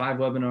Togethers and 5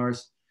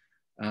 webinars,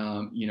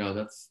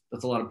 that's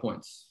a lot of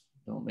points.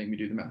 Don't make me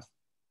do the math.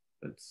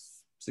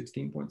 That's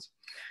 16 points.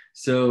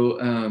 So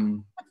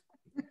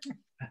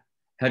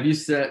have you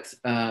set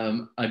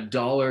a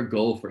dollar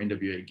goal for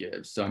NWA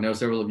Gives? So I know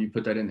several of you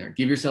put that in there.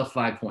 Give yourself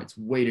 5 points.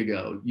 Way to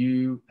go.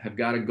 You have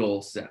got a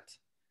goal set.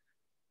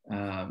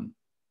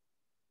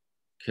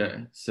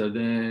 Okay, so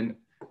then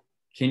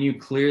can you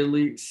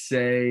clearly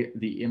say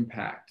the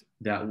impact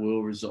that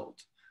will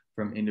result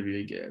from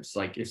NWA Gives?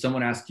 Like if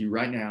someone asks you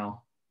right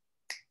now,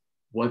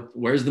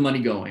 where's the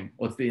money going?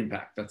 What's the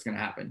impact that's going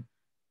to happen?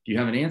 Do you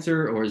have an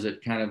answer, or is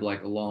it kind of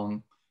like a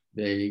long,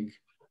 vague,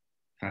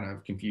 kind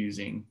of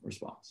confusing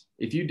response?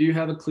 If you do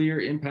have a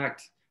clear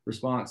impact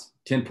response,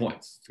 10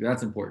 points. So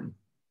that's important.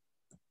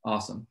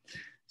 Awesome.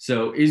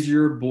 So is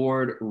your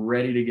board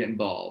ready to get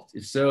involved?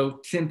 If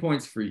so, 10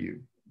 points for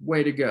you.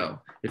 Way to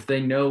go. If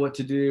they know what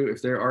to do,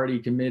 if they're already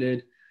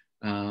committed,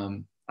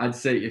 I'd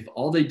say if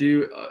all they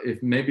do,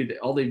 if maybe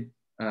all they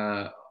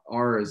are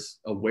are as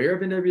aware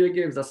of NWA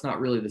Gives, that's not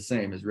really the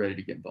same as ready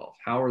to get involved.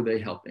 How are they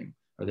helping?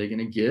 Are they going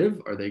to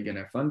give? Are they going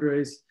to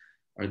fundraise?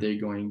 Are they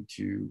going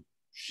to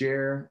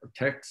share or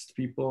text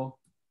people?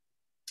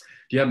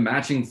 Do you have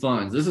matching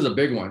funds? This is a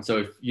big one. So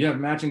if you have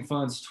matching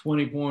funds,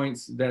 20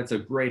 points, that's a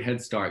great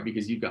head start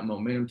because you've got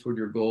momentum toward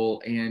your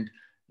goal and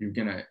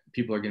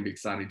people are going to be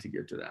excited to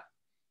get to that.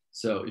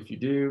 So if you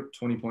do,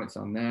 20 points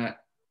on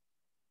that.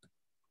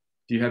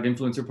 Do you have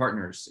influencer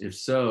partners? If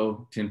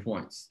so, 10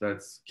 points.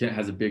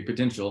 Has a big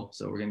potential.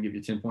 So we're going to give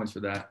you 10 points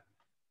for that.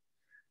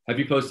 Have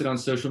you posted on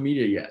social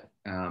media yet?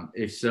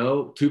 If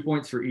so, 2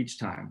 points for each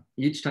time.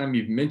 Each time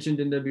you've mentioned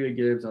NWA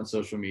Gives on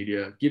social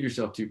media, give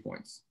yourself 2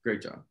 points.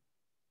 Great job.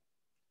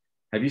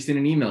 Have you sent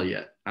an email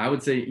yet? I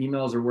would say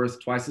emails are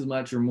worth twice as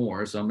much or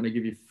more. So I'm going to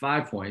give you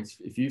 5 points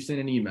if you've sent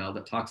an email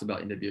that talks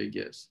about NWA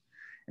Gives.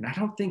 And I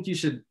don't think you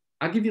should,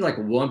 I'll give you like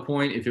 1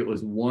 point if it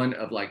was one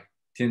of like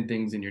 10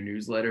 things in your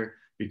newsletter,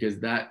 because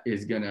that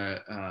is going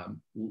to,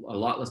 a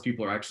lot less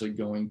people are actually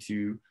going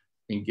to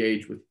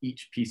engage with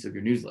each piece of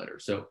your newsletter.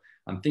 So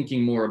I'm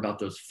thinking more about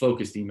those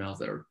focused emails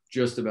that are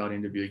just about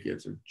NWA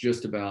Gives or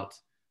just about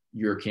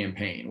your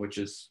campaign, which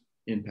is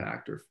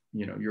impact or,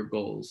 your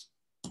goals.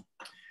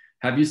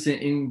 Have you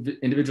sent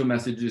individual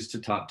messages to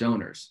top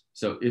donors?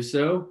 So if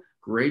so,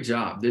 great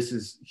job. This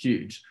is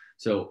huge.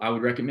 So I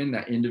would recommend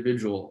that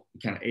individual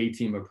kind of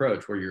A-team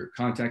approach where you're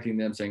contacting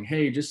them saying,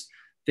 hey, just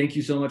thank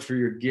you so much for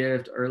your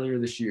gift earlier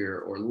this year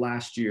or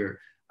last year.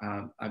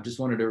 I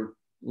just wanted to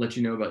let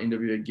you know about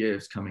NWA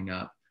Gives coming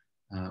up.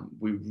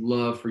 We would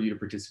love for you to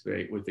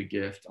participate with a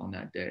gift on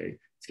that day.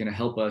 It's going to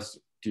help us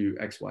do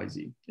X, Y,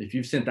 Z. If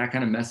you've sent that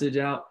kind of message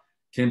out,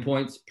 10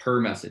 points per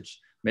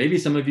message. Maybe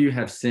some of you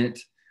have sent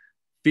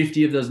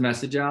 50 of those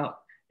message out.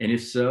 And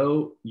if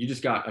so, you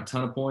just got a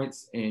ton of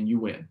points and you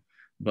win.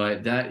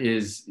 But that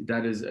is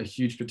a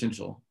huge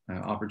potential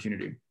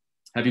opportunity.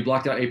 Have you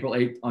blocked out April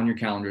 8th on your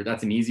calendar?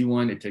 That's an easy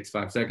one. It takes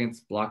 5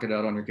 seconds. Block it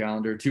out on your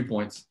calendar, 2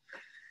 points.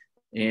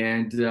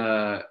 And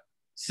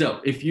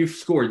so if you've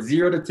scored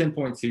 0 to 10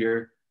 points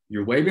here,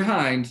 you're way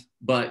behind,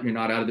 but you're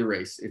not out of the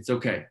race. It's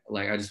okay.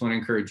 Like, I just want to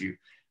encourage you.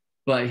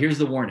 But here's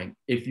the warning.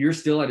 If you're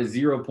still at a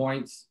 0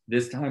 points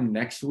this time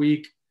next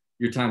week,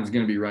 your time is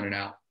going to be running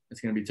out. It's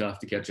going to be tough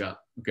to catch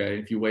up. Okay.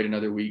 If you wait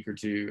another week or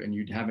two and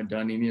you haven't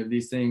done any of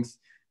these things,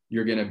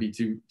 you're going to be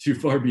too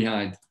far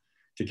behind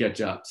to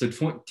catch up. So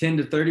 10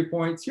 to 30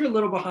 points, you're a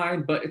little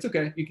behind, but it's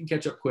okay. You can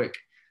catch up quick.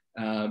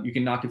 You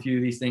can knock a few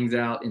of these things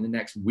out in the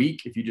next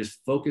week. If you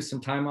just focus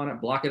some time on it,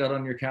 block it out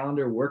on your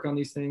calendar, work on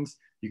these things,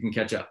 you can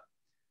catch up.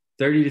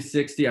 30 to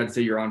 60, I'd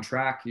say you're on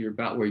track. You're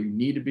about where you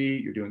need to be.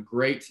 You're doing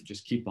great.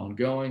 Just keep on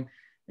going.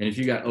 And if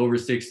you got over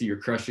 60, you're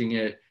crushing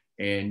it.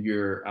 And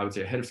you're, I would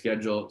say, ahead of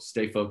schedule,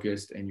 stay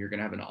focused, and you're going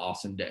to have an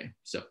awesome day.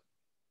 So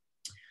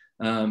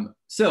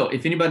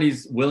if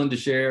anybody's willing to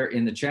share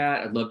in the chat,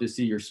 I'd love to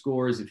see your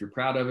scores if you're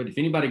proud of it. If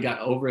anybody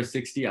got over a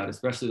 60, I'd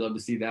especially love to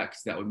see that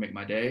because that would make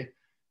my day.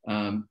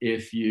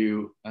 If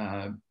you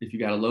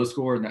got a low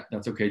score,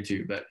 that's okay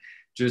too. But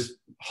just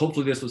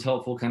hopefully this was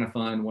helpful, kind of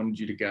fun. Wanted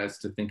you guys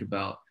to think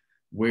about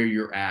where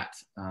you're at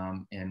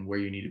and where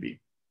you need to be.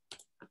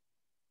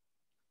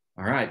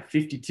 All right,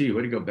 52.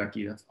 Way to go,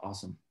 Becky. That's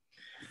awesome.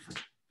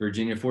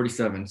 Virginia,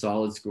 47,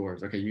 solid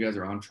scores. Okay, you guys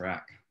are on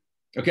track.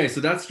 Okay, so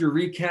that's your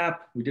recap.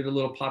 We did a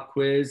little pop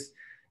quiz.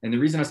 And the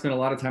reason I spent a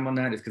lot of time on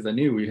that is because I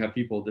knew we'd have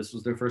people, this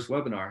was their first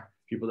webinar,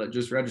 people that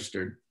just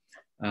registered.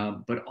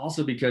 But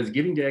also because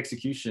giving to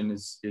execution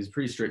is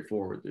pretty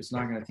straightforward. It's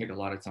not gonna take a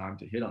lot of time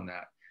to hit on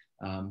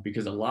that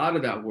because a lot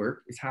of that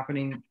work is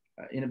happening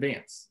in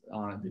advance.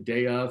 The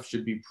day of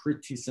should be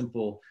pretty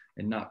simple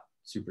and not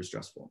super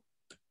stressful.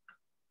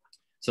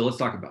 So let's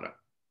talk about it.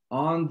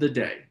 On the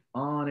day,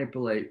 on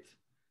April 8th,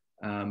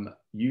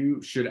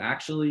 you should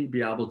actually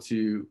be able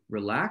to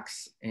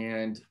relax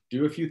and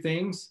do a few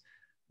things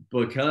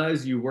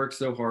because you work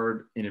so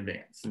hard in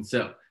advance. And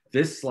so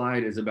this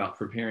slide is about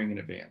preparing in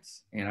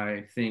advance. And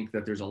I think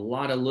that there's a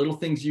lot of little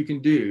things you can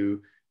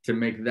do to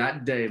make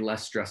that day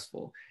less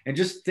stressful. And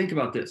just think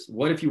about this.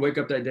 What if you wake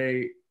up that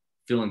day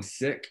feeling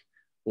sick,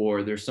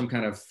 or there's some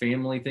kind of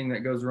family thing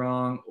that goes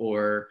wrong,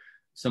 or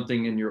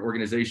something in your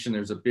organization,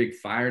 there's a big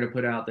fire to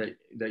put out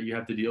that you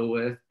have to deal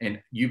with, and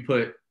you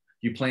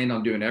planned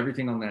on doing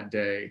everything on that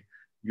day,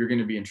 you're going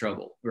to be in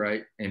trouble,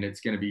 right? And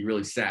it's going to be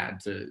really sad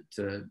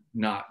to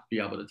not be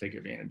able to take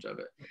advantage of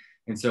it.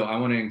 And so I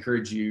want to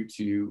encourage you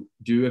to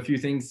do a few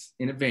things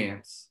in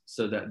advance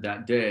so that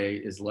that day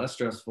is less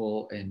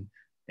stressful. And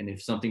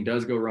if something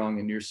does go wrong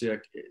and you're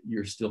sick,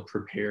 you're still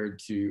prepared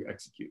to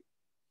execute.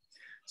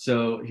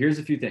 So here's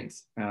a few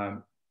things.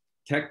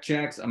 Tech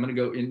checks, I'm going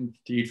to go into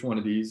each one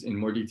of these in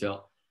more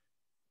detail,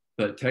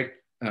 but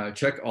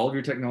check all of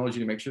your technology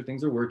to make sure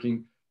things are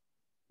working.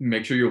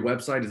 Make sure your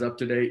website is up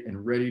to date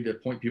and ready to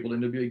point people to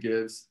NWA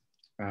Gives.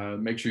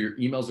 Make sure your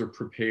emails are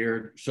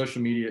prepared.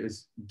 Social media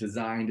is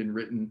designed and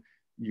written.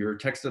 Your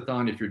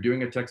textathon, if you're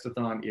doing a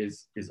textathon,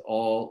 is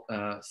all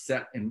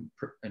set and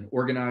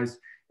organized,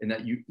 and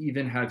that you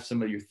even have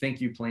some of your thank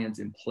you plans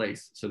in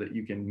place so that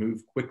you can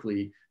move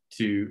quickly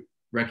to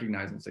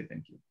recognize and say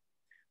thank you.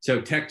 So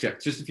tech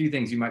checks, just a few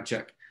things you might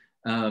check.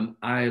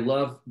 I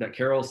love that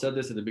Carol said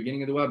this at the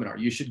beginning of the webinar.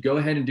 You should go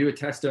ahead and do a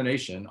test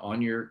donation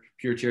on your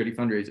Pure Charity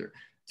fundraiser.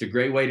 It's a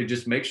great way to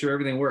just make sure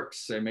everything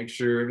works and make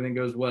sure everything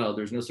goes well.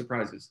 There's no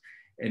surprises.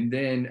 And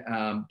then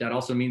that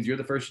also means you're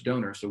the first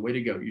donor. So way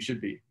to go. You should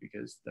be,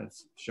 because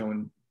that's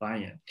showing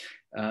buy-in.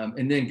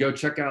 And then go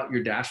check out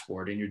your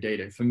dashboard and your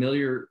data.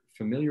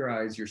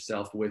 Familiarize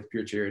yourself with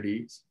Pure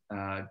Charity's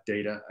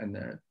data and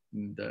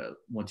the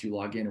once you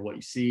log in and what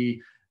you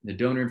see, the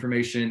donor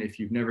information. If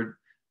you've never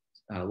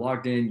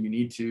logged in, you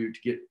need to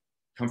get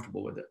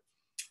comfortable with it.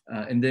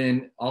 And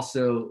then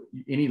also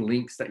any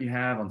links that you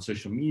have on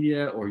social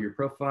media or your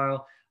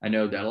profile. I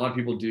know that a lot of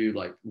people do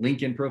like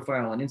LinkedIn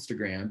profile on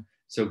Instagram.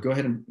 So go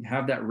ahead and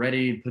have that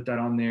ready, put that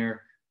on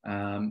there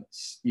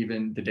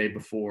even the day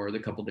before, the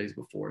couple days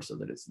before, so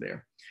that it's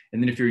there.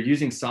 And then if you're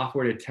using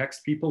software to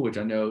text people, which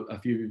I know a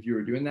few of you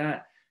are doing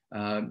that,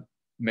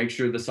 make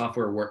sure the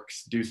software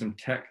works. Do some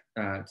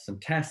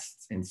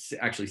tests and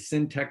actually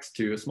send text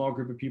to a small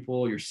group of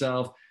people,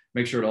 yourself.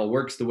 Make sure it all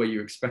works the way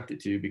you expect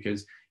it to,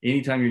 because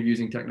anytime you're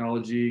using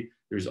technology,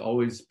 there's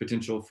always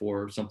potential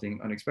for something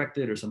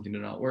unexpected or something to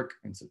not work.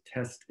 And so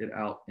test it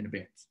out in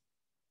advance.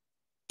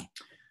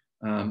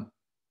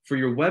 For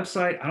your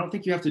website, I don't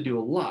think you have to do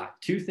a lot.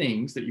 Two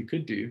things that you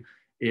could do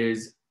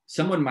is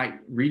someone might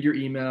read your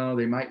email,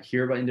 they might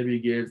hear about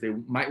NWA Gives, they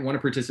might want to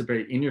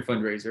participate in your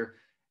fundraiser,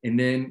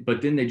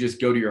 but then they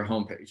just go to your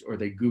homepage, or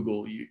they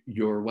Google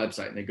your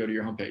website and they go to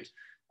your homepage.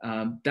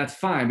 That's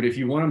fine, but if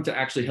you want them to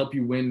actually help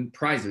you win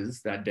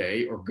prizes that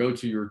day or go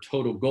to your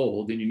total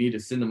goal, then you need to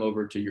send them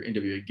over to your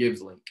NWA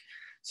Gives link.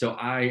 So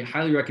I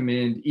highly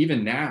recommend,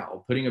 even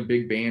now, putting a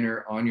big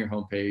banner on your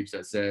homepage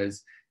that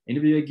says,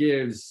 NWA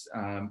Gives,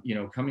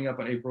 coming up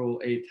on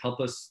April 8th,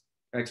 help us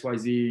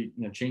XYZ,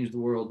 change the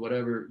world,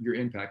 whatever your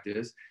impact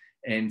is,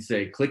 and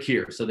say, click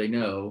here, so they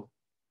know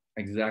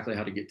exactly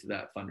how to get to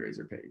that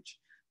fundraiser page.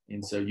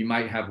 And so you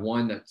might have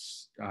one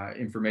that's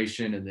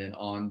information, and then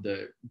on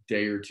the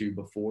day or two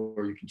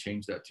before, you can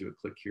change that to a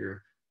click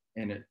here,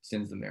 and it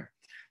sends them there.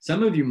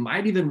 Some of you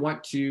might even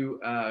want to,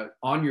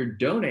 on your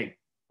donate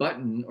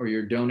button or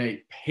your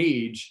donate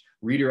page,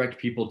 redirect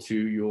people to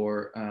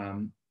your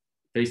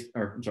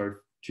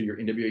to your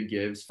NWA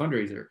Gives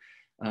fundraiser.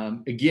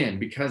 Again,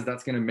 because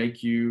that's going to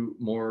make you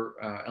more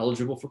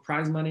eligible for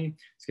prize money.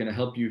 It's going to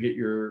help you hit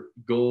your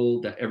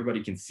goal that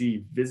everybody can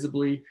see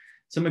visibly.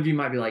 Some of you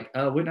might be like,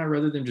 wouldn't I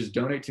rather them just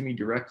donate to me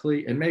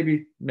directly? And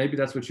maybe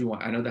that's what you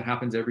want. I know that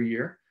happens every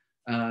year,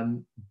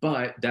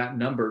 but that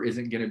number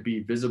isn't going to be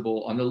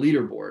visible on the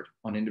leaderboard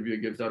on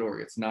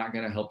NWAGives.org. It's not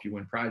going to help you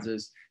win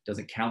prizes. It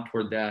doesn't count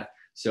toward that.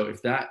 So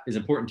if that is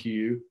important to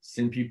you,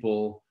 send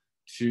people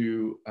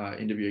to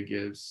NWA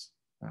Gives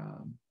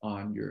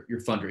on your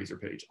fundraiser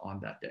page on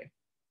that day.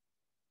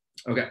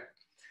 Okay.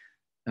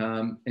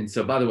 And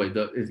so, by the way,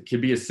 it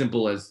could be as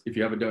simple as, if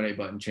you have a donate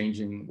button,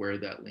 changing where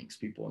that links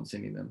people and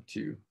sending them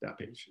to that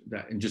page,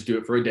 and just do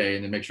it for a day,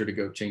 and then make sure to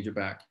go change it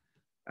back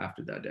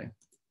after that day.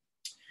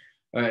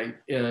 All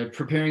right,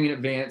 preparing in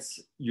advance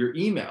your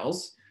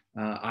emails.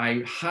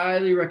 I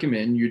highly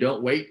recommend you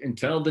don't wait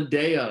until the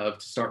day of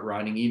to start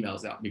writing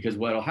emails out, because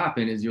what'll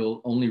happen is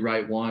you'll only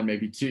write one,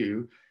 maybe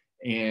two,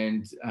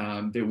 and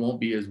they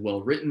won't be as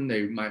well written.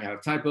 They might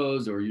have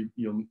typos, or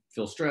you'll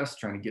feel stressed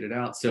trying to get it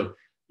out. So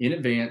in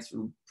advance,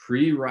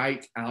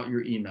 pre-write out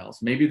your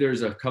emails. Maybe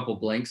there's a couple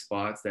blank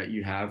spots that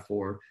you have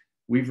for,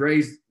 we've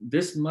raised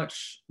this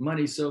much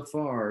money so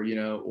far,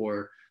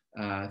 or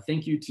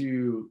thank you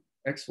to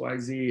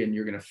XYZ, and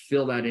you're going to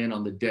fill that in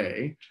on the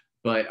day.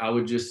 But I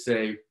would just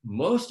say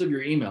most of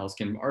your emails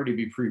can already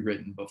be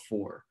pre-written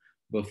before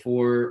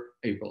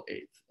April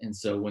 8th. And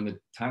so when the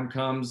time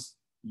comes,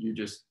 you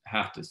just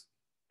have to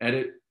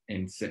edit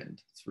and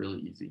send. It's really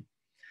easy.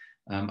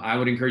 I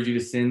would encourage you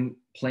to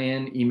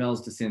plan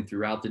emails to send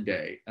throughout the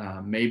day.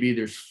 Maybe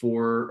there's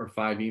 4 or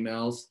 5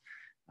 emails.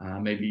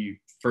 Maybe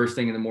first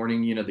thing in the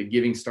morning, the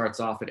giving starts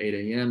off at 8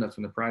 a.m. That's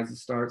when the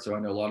prizes start. So I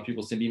know a lot of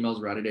people send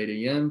emails right at 8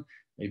 a.m.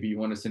 Maybe you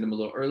want to send them a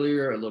little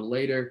earlier, a little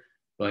later,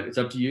 but it's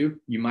up to you.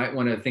 You might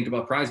want to think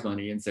about prize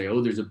money and say,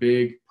 oh, there's a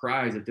big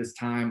prize at this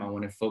time. I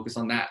want to focus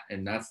on that.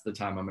 And that's the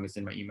time I'm going to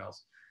send my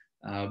emails.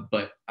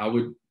 But I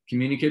would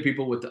communicate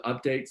people with the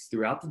updates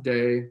throughout the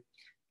day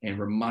and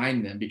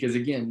remind them, because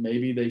again,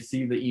 maybe they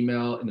see the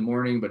email in the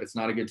morning, but it's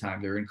not a good time.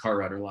 They're in car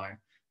rider line.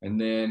 And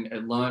then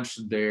at lunch,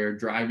 they're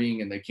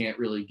driving and they can't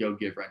really go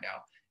give right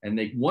now. And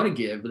they want to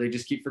give, but they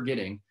just keep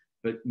forgetting.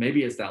 But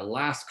maybe it's that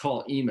last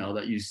call email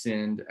that you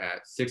send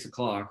at 6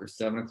 o'clock or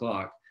 7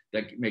 o'clock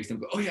that makes them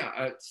go, oh yeah,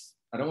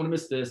 I don't want to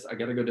miss this. I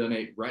got to go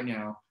donate right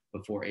now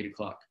before 8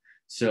 o'clock.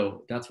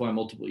 So that's why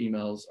multiple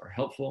emails are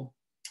helpful.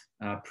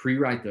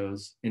 Pre-write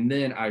those. And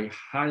then I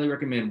highly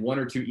recommend 1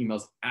 or 2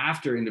 emails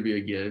after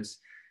NWA Gives,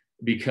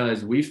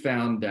 because we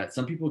found that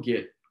some people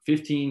get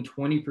 15,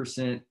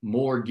 20%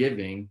 more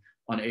giving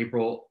on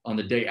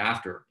the day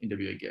after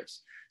NWA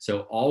Gives.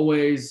 So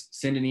always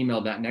send an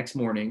email that next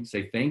morning,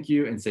 say thank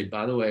you, and say,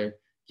 by the way,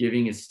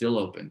 giving is still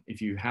open.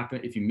 If you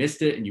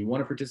missed it and you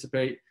want to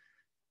participate,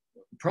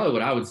 probably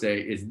what I would say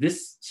is,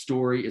 this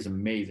story is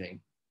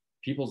amazing.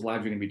 people's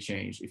lives are going to be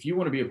changed. If you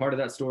want to be a part of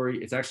that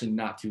story, it's actually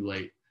not too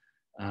late.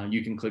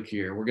 You can click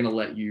here. We're going to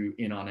let you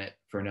in on it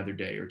for another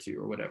day or two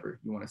or whatever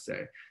you want to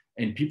say.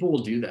 And people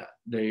will do that.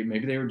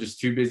 Maybe they were just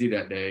too busy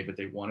that day, but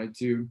they wanted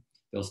to,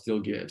 they'll still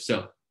give.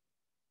 So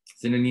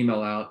send an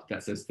email out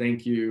that says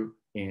thank you,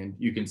 and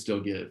you can still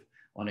give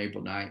on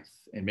April 9th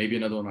and maybe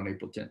another one on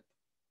April 10th.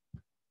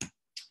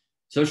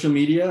 Social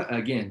media,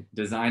 again,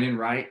 design and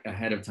write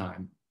ahead of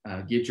time.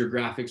 Get your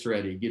graphics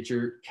ready, get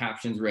your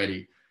captions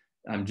ready.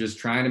 I'm just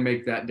trying to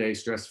make that day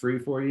stress-free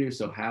for you,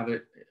 so have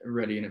it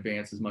ready in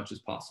advance as much as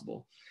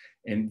possible.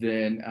 And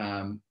then,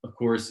 of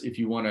course, if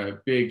you want a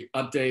big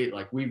update,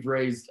 like we've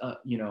raised,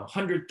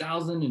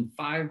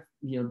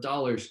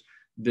 $100,005,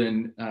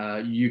 then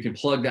you can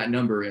plug that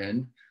number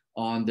in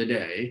on the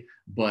day.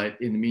 But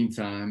in the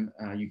meantime,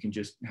 you can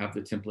just have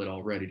the template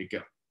all ready to go.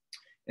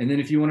 And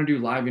then if you want to do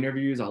live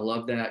interviews, I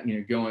love that,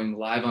 going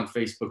live on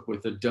Facebook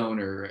with a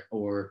donor,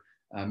 or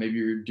maybe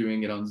you're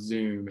doing it on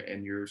Zoom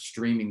and you're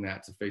streaming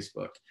that to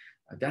Facebook.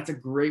 That's a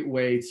great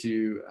way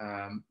to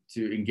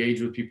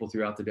engage with people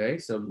throughout the day.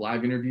 So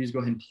live interviews, go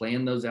ahead and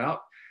plan those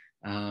out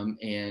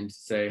and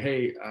say,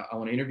 hey, I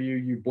want to interview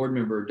you, board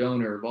member,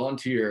 donor,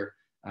 volunteer,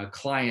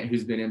 client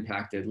who's been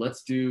impacted.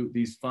 Let's do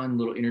these fun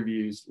little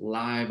interviews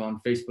live on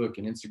Facebook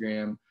and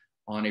Instagram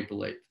on April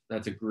 8th.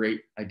 That's a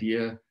great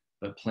idea,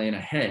 but plan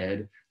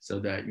ahead so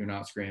that you're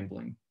not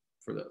scrambling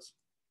for those.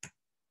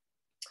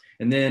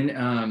 And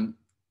then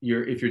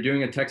if you're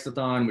doing a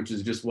textathon, which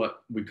is just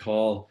what we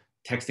call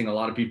texting a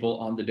lot of people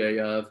on the day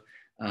of,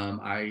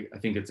 I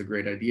think it's a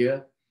great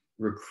idea.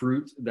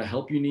 Recruit the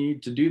help you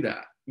need to do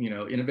that,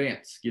 in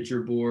advance. Get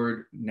your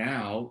board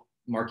now,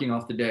 marking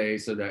off the day,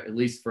 so that at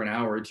least for an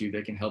hour or two,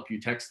 they can help you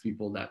text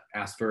people that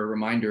ask for a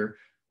reminder,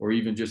 or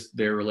even just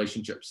their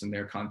relationships and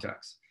their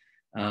contacts.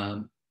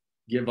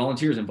 Get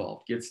volunteers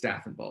involved, get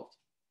staff involved.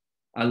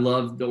 I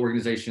love the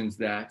organizations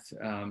that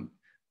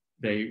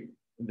they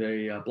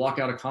block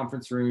out a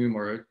conference room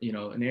or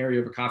an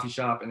area of a coffee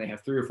shop, and they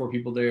have 3 or 4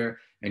 people there,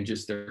 and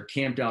just they're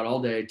camped out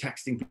all day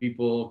texting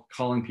people,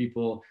 calling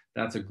people.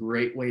 That's a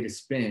great way to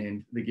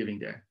spend the giving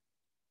day.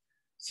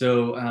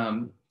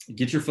 So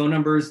get your phone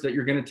numbers that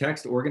you're going to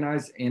text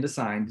organized and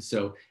assigned.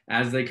 So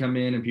as they come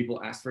in and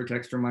people ask for a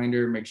text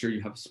reminder, make sure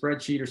you have a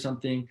spreadsheet or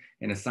something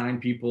and assign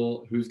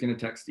people who's going to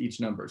text each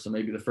number. So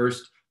maybe the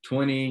first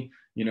 20,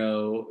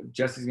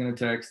 Jesse's going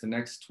to text, the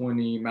next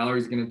 20,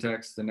 Mallory's going to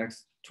text, the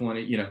next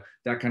 20,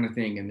 that kind of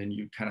thing. And then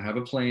you kind of have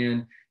a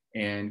plan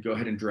and go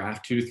ahead and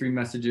draft 2 to 3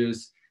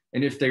 messages.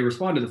 And if they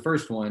respond to the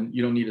first one,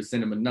 you don't need to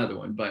send them another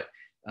one. But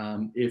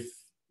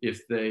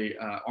if they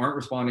aren't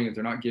responding, if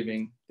they're not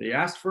giving, they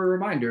asked for a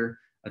reminder,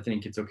 I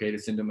think it's okay to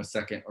send them a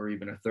second or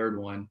even a third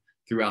one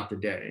throughout the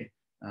day,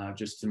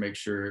 just to make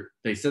sure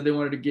they said they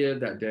wanted to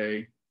give that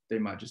day. They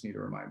might just need a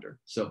reminder.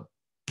 So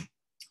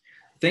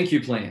thank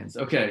you plans.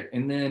 Okay.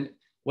 And then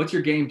what's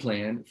your game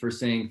plan for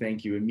saying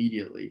thank you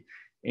immediately?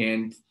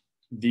 And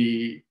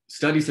the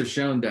studies have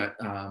shown that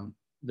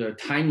the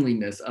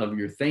timeliness of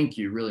your thank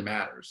you really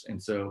matters.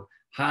 And so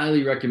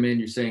highly recommend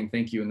you saying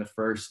thank you in the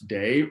first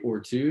day or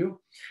 2.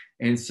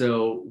 And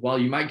so while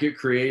you might get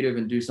creative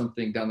and do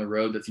something down the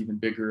road that's even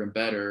bigger and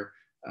better,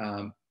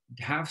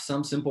 have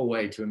some simple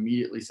way to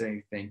immediately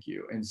say thank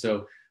you. And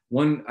so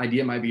one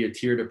idea might be a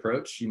tiered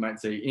approach. You might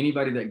say,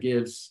 anybody that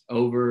gives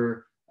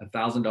over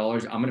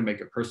 $1,000, I'm going to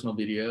make a personal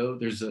video.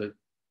 There's a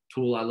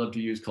tool I love to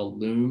use called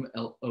Loom,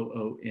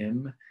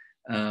 Loom,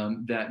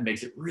 that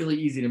makes it really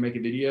easy to make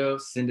a video,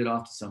 send it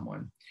off to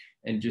someone,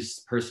 and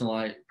just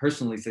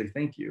personally say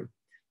thank you.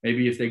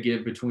 Maybe if they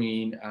give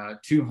between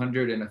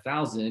 200 and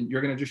 1,000,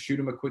 you're going to just shoot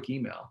them a quick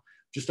email,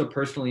 just a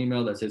personal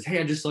email that says, hey,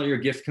 I just saw your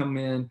gift come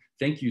in.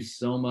 Thank you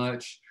so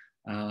much.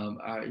 I'm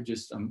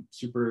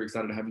super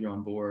excited to have you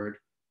on board,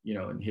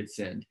 and hit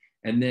send.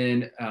 And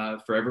then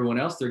for everyone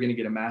else, they're going to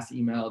get a mass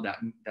email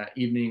that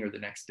evening or the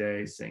next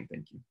day saying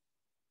thank you.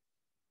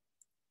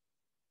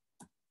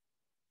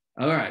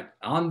 All right,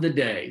 on the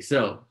day.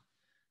 So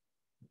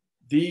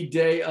the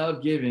day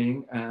of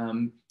giving,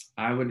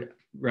 I would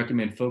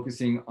recommend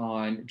focusing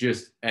on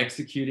just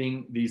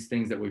executing these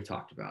things that we've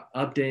talked about.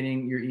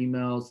 Updating your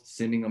emails,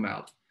 sending them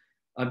out.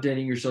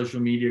 Updating your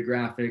social media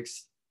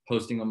graphics,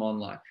 posting them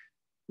online.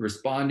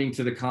 Responding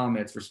to the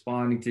comments,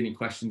 responding to any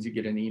questions you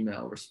get in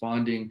email,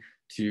 responding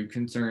to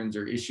concerns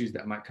or issues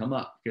that might come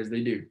up, because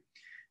they do.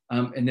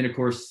 And then of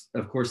course,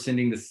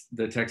 sending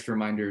the text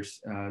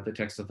reminders, the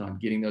textathon,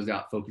 getting those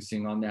out,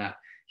 focusing on that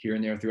here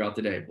and there throughout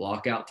the day.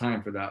 Block out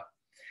time for that.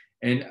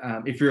 And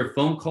if you're a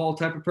phone call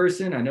type of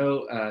person, I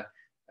know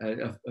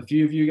a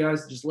few of you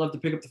guys just love to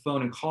pick up the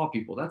phone and call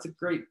people. That's a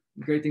great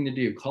thing to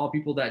do. Call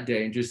people that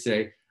day and just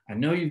say, I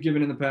know you've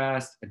given in the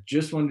past. I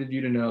just wanted you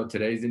to know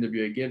today's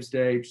NWA Gives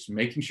Day, just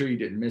making sure you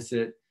didn't miss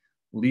it.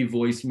 Leave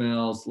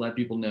voicemails, let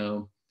people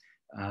know,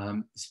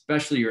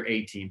 especially your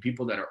A team,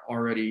 people that are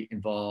already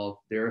involved.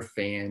 They're a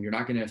fan. You're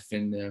not going to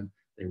offend them.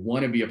 They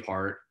want to be a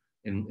part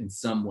in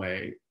some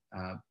way.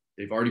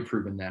 They've already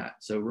proven that.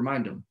 So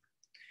remind them.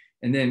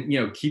 And then,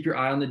 keep your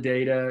eye on the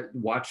data,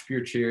 watch for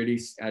your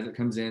charities as it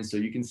comes in so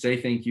you can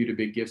say thank you to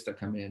big gifts that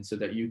come in so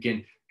that you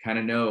can kind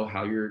of know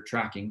how you're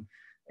tracking.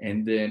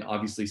 And then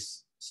obviously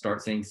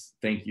start saying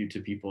thank you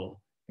to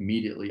people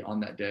immediately on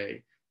that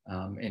day,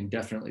 and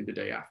definitely the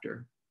day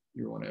after.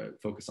 You want to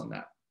focus on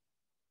that.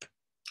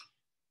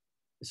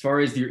 As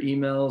far as your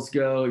emails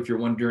go, if you're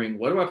wondering,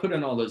 what do I put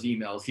in all those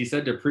emails? He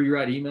said to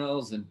pre-write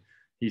emails, and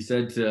he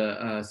said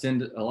to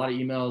send a lot of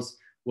emails.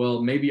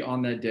 Well, maybe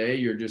on that day,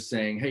 you're just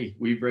saying, hey,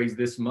 we've raised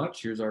this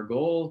much. Here's our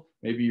goal.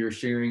 Maybe you're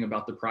sharing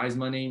about the prize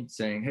money,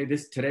 saying, hey,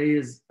 this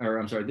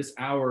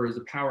hour is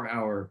a power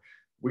hour.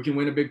 We can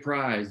win a big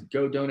prize.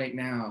 Go donate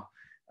now.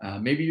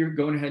 Maybe you're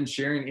going ahead and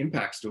sharing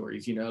impact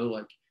stories,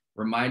 like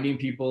reminding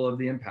people of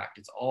the impact.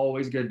 It's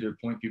always good to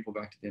point people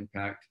back to the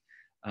impact.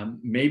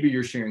 Maybe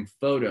you're sharing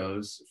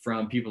photos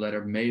from people that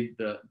have made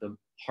the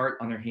heart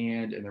on their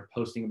hand and they're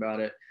posting about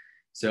it.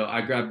 So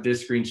I grabbed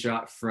this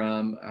screenshot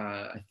from,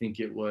 I think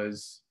it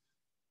was,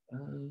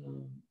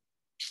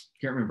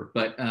 can't remember,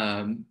 but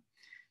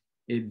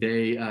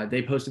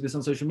they posted this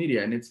on social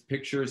media, and it's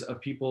pictures of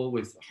people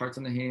with hearts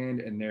on the hand,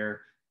 and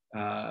they're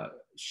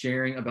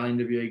sharing about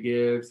NWA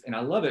Gives. And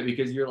I love it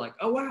because you're like,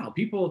 oh, wow,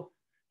 people,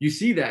 you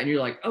see that and you're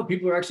like, oh,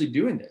 people are actually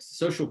doing this.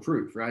 Social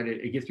proof, right?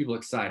 It gets people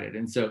excited.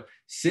 And so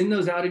send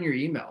those out in your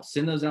email,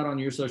 send those out on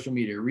your social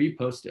media,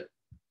 repost it.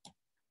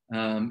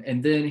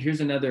 And then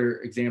here's another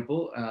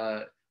example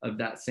of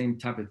that same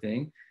type of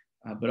thing,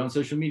 but on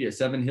social media.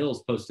 Seven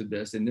Hills posted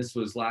this, and this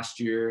was last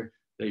year.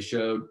 They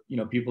showed,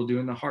 people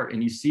doing the heart,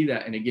 and you see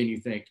that. And again, you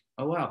think,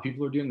 oh, wow,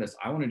 people are doing this.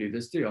 I want to do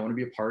this too. I want to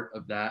be a part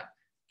of that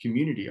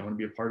community. I want to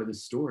be a part of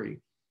this story.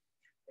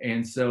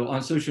 And so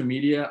on social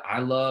media, I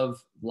love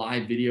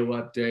live video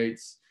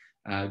updates.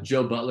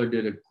 Joe Butler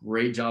did a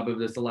great job of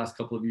this the last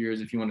couple of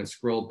years. If you want to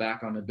scroll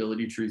back on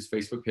Ability Tree's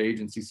Facebook page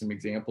and see some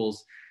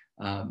examples,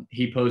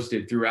 he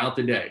posted throughout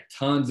the day,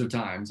 tons of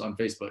times on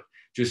Facebook,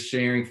 just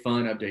sharing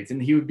fun updates. And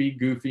he would be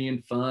goofy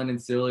and fun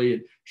and silly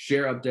and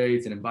share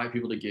updates and invite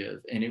people to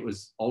give. And it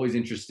was always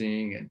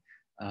interesting,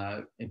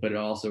 but it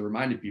also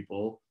reminded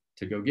people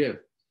to go give.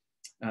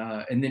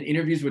 And then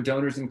interviews with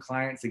donors and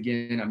clients.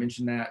 Again, I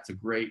mentioned that. It's a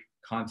great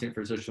content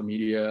for social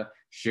media.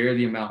 Share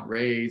the amount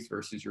raised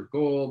versus your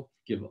goal.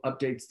 Give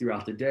updates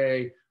throughout the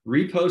day.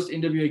 Repost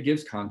NWA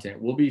Gives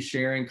content. We'll be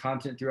sharing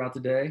content throughout the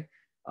day,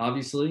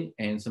 obviously,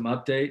 and some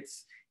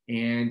updates.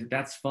 And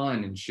that's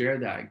fun, and share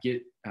that.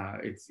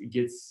 It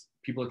gets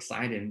people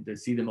excited to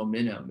see the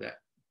momentum that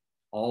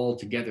all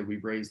together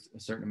we've raised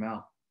a certain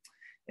amount.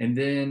 And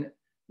then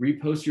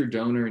repost your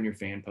donor and your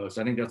fan post.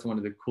 I think that's one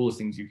of the coolest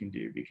things you can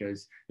do,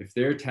 because if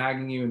they're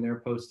tagging you and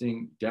they're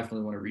posting,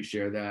 definitely want to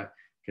reshare that,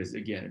 because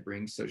again, it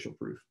brings social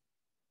proof.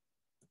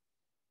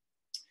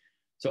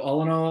 So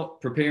all in all,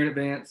 prepare in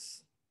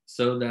advance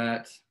so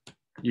that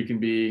you can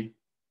be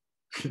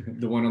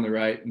the one on the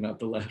right, not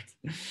the left.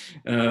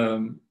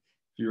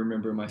 If you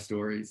remember my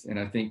stories. And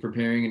I think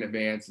preparing in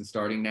advance and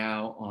starting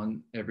now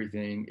on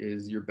everything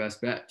is your best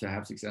bet to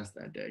have success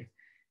that day.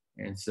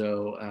 And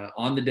so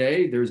on the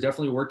day, there's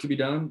definitely work to be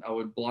done. I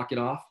would block it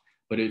off.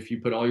 But if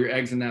you put all your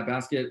eggs in that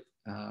basket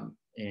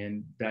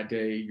and that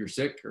day you're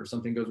sick or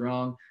something goes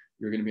wrong,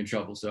 you're going to be in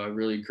trouble. So I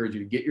really encourage you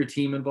to get your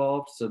team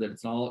involved so that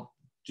it's not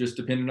just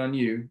dependent on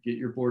you. Get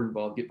your board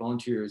involved, get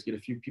volunteers, get a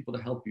few people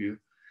to help you,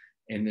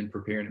 and then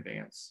prepare in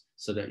advance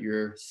so that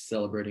you're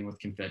celebrating with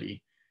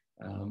confetti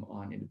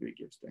on NWA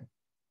Gives Day.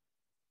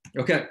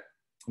 Okay,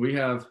 we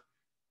have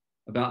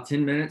about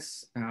 10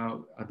 minutes.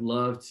 I'd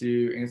love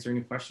to answer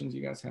any questions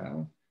you guys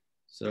have.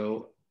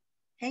 So,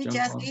 hey,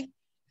 Jesse.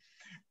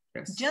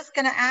 Yes. Just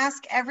going to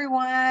ask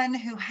everyone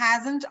who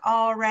hasn't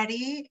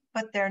already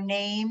put their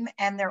name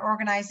and their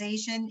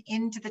organization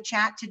into the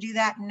chat to do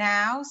that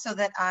now, so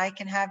that I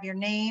can have your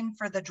name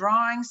for the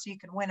drawing so you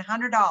can win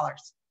 $100.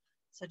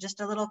 So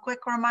just a little quick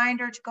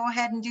reminder to go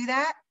ahead and do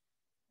that,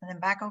 and then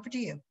back over to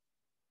you.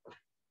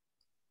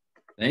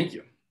 Thank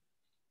you.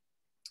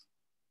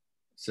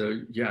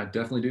 So yeah,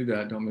 definitely do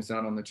that. Don't miss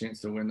out on the chance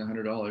to win the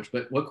 $100.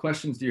 But what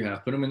questions do you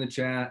have? Put them in the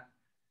chat,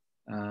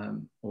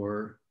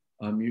 or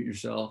unmute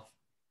yourself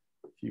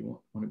if you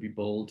want to be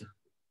bold.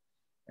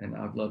 And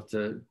I'd love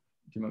to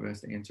do my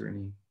best to answer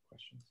any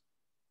questions.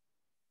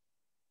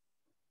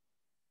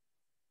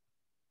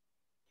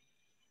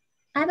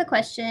 I have a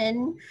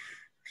question.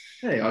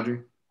 Hey,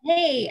 Audrey.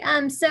 Hey,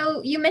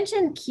 so you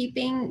mentioned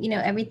keeping,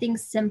 everything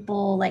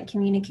simple, like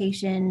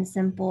communication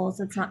simple,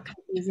 so it's not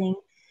confusing.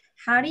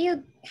 How do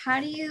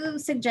you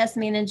suggest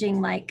managing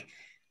like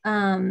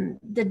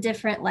the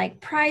different like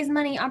prize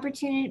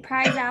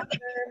after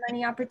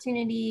money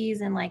opportunities,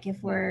 and like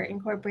if we're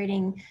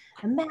incorporating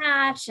a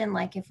match, and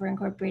like if we're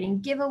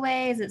incorporating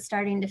giveaways, it's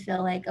starting to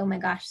feel like, oh my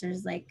gosh,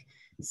 there's like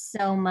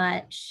so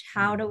much.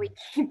 How do we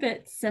keep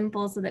it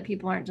simple so that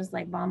people aren't just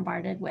like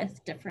bombarded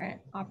with different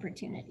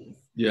opportunities?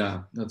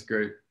 Yeah, that's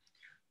great.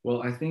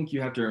 Well, I think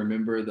you have to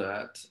remember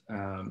that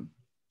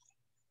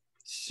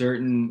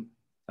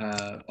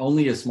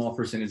only a small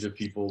percentage of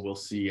people will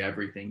see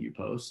everything you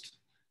post.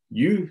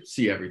 You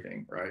see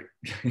everything, right?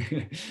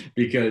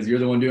 Because you're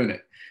the one doing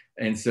it.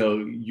 And so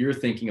you're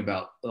thinking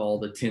about all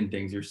the 10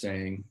 things you're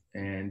saying.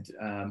 And,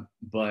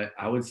 but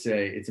I would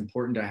say it's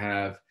important to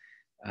have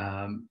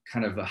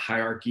kind of a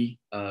hierarchy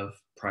of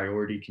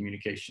priority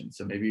communication.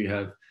 So maybe you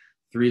have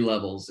 3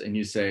 levels and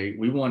you say,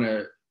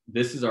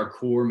 this is our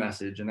core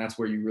message. And that's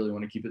where you really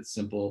want to keep it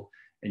simple.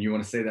 And you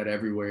want to say that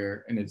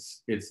everywhere. And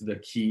it's the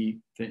key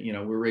thing,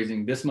 we're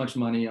raising this much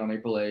money on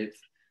April 8th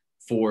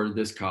for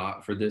this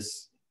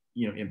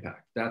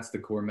impact. That's the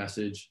core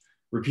message.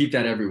 Repeat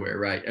that everywhere,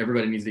 right?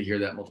 Everybody needs to hear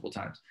that multiple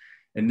times.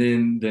 And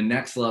then the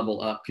next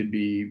level up could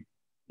be,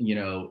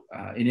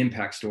 an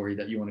impact story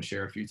that you want to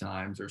share a few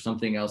times or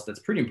something else that's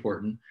pretty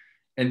important.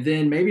 And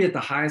then maybe at the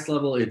highest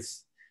level,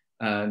 it's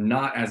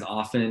not as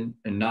often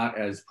and not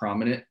as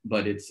prominent,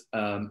 but it's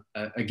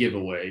a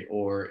giveaway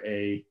or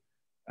a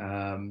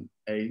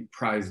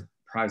prize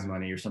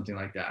money or something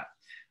like that.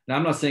 Now,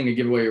 I'm not saying a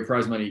giveaway or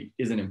prize money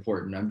isn't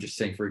important. I'm just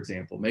saying, for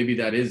example, maybe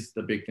that is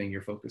the big thing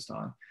you're focused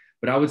on.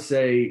 But I would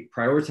say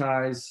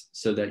prioritize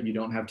so that you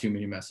don't have too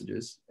many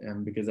messages,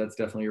 because that's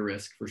definitely a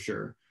risk for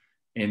sure.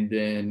 And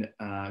then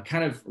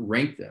kind of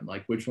rank them,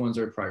 like which ones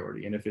are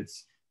priority. And if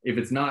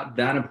it's not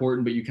that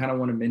important, but you kind of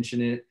want to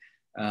mention it,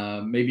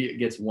 maybe it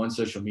gets one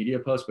social media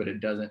post, but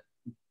it doesn't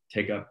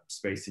take up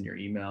space in your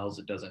emails.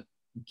 It doesn't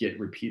get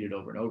repeated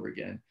over and over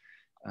again.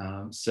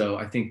 So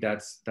I think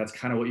that's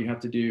kind of what you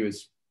have to do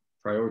is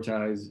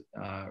prioritize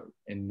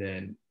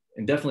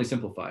and definitely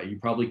simplify. You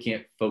probably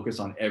can't focus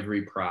on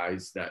every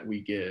prize that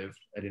we give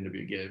at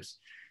NWA Gives,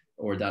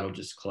 or that'll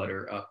just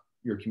clutter up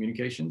your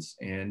communications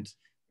and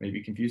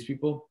maybe confuse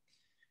people.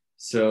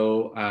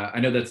 So I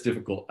know that's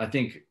difficult. I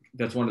think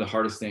that's one of the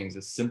hardest things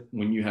is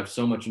when you have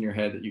so much in your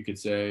head that you could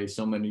say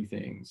so many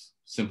things,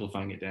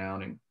 simplifying it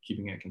down and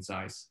keeping it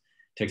concise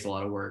takes a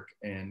lot of work,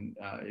 and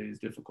it is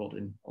difficult,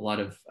 and a lot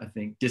of, I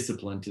think,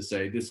 discipline to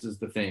say this is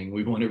the thing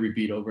we want to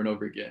repeat over and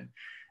over again,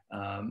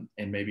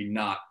 and maybe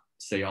not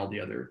say all the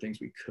other things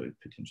we could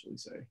potentially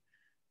say.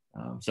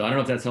 So I don't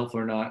know if that's helpful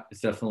or not.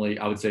 It's definitely,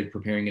 I would say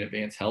preparing in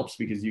advance helps,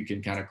 because you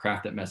can kind of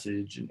craft that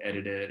message and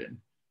edit it and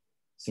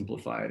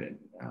simplify it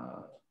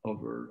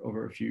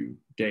over a few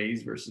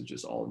days versus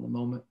just all in the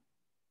moment.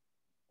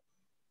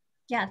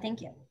 Yeah,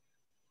 thank you.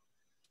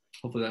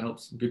 Hopefully that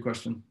helps. Good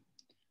question.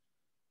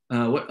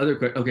 What other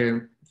questions? Okay,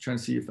 I'm trying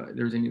to see if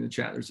there's any in the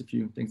chat. There's a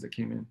few things that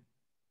came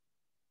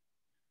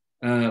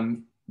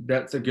in.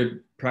 That's a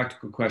good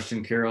practical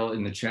question, Carol,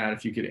 in the chat.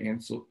 If you could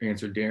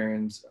answer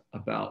Darren's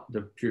about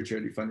the Pure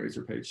Charity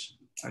fundraiser page.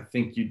 I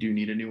think you do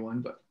need a new one,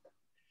 but.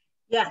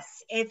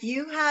 Yes, if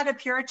you had a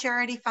Pure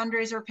Charity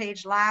fundraiser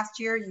page last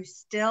year, you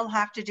still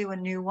have to do a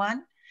new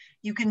one.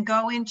 You can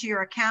go into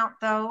your account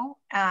though,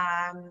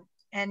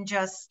 and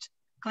just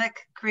click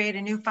create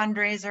a new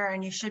fundraiser,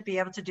 and you should be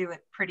able to do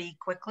it pretty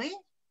quickly.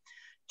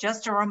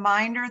 Just a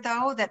reminder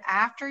though, that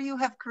after you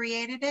have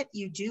created it,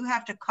 you do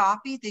have to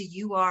copy the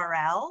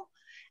URL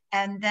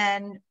and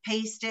then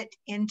paste it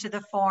into the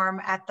form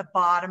at the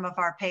bottom of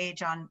our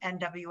page on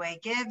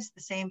NWA Gives,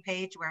 the same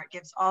page where it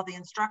gives all the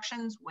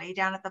instructions way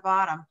down at the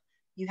bottom.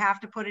 You have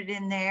to put it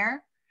in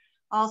there.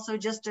 Also,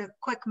 just a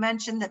quick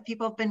mention that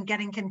people have been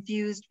getting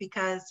confused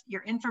because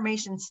your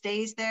information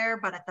stays there,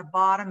 but at the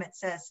bottom it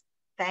says,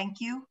 thank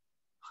you.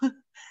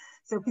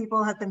 So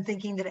people have been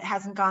thinking that it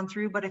hasn't gone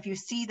through, but if you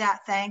see that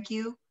thank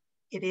you,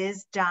 it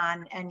is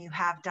done and you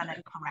have done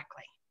it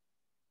correctly.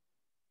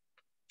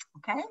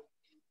 Okay.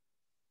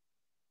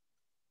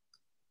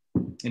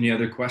 Any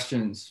other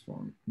questions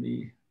for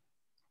me?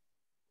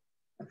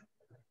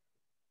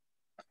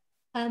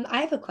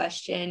 I have a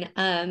question.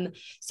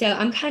 So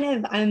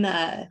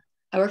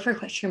I work for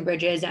Equestrian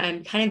Bridges.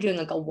 I'm kind of doing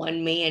like a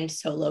one-man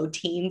solo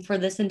team for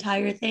this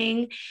entire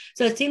thing.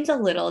 So it seems a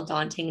little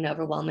daunting and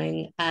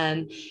overwhelming.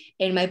 And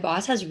my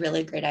boss has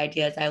really great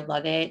ideas. I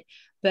love it.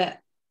 But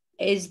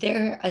is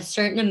there a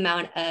certain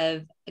amount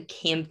of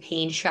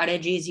campaign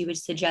strategies you would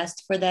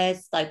suggest for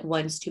this? Like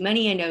one's too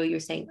many. I know you were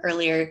saying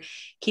earlier,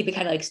 keep it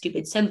kind of like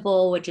stupid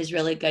simple, which is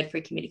really good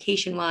for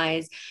communication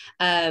wise.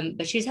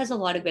 But she just has a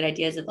lot of good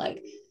ideas of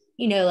like,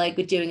 like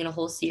with doing a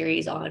whole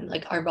series on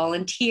like our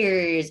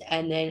volunteers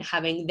and then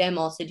having them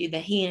also do the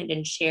hand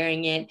and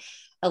sharing it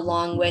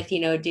along with,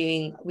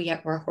 we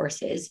have our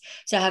horses.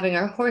 So having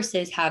our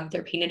horses have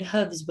their painted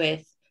hooves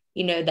with,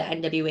 the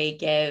NWA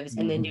Gives,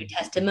 and then do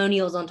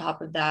testimonials on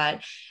top of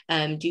that,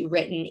 do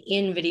written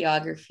in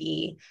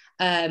videography.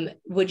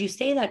 Would you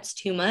say that's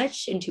too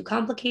much and too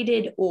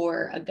complicated,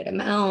 or a good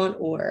amount?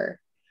 Or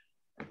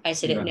I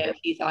just didn't know if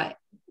you thought,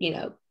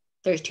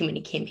 there's too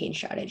many campaign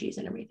strategies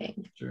and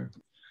everything. Sure.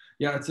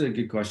 Yeah, that's a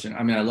good question.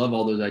 I mean, I love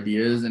all those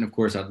ideas. And of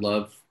course, I'd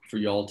love for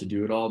y'all to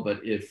do it all. But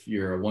if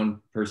you're a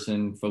one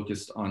person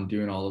focused on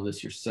doing all of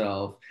this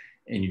yourself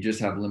and you just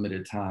have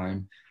limited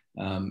time,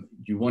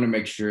 you want to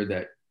make sure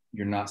that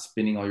you're not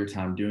spending all your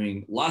time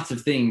doing lots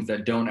of things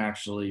that don't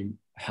actually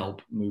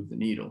help move the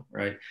needle,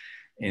 right?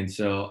 And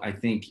so I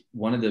think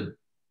one of the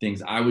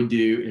things I would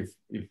do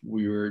if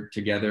we were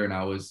together and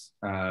I was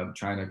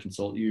trying to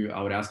consult you,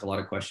 I would ask a lot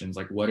of questions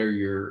like, what are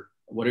your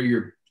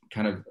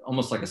kind of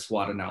almost like a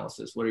SWOT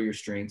analysis? What are your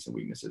strengths and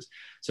weaknesses?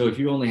 So if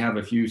you only have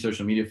a few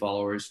social media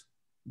followers,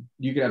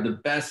 you could have the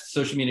best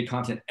social media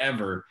content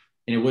ever,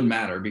 and it wouldn't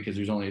matter because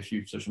there's only a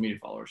few social media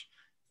followers.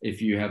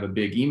 If you have a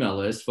big email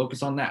list,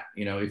 focus on that.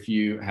 You know, if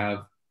you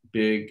have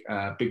big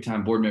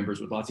time board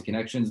members with lots of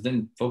connections,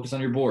 then focus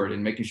on your board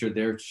and making sure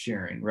they're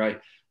sharing,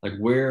 right? Like,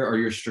 where are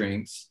your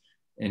strengths,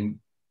 and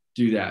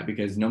do that,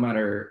 because no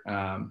matter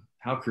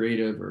how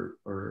creative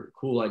or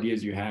cool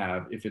ideas you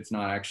have, if it's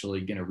not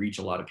actually going to reach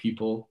a lot of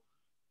people,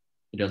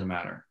 it doesn't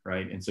matter,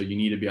 right? And so you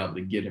need to be able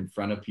to get in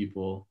front of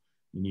people.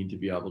 You need to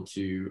be able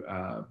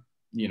to,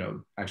 you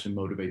know, actually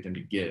motivate them to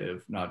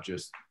give, not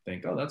just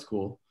think, oh, that's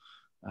cool.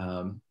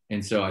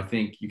 And so I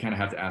think you kind of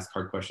have to ask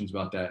hard questions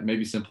about that.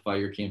 Maybe simplify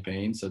your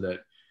campaign so that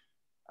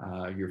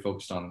you're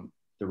focused on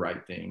the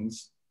right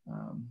things.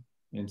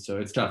 And so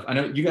it's tough. I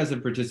know you guys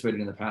have participated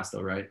in the past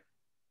though, right?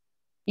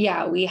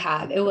 Yeah, we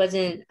have. It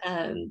wasn't,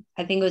 I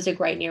think it was like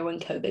right near when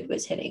COVID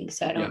was hitting.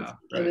 So I don't think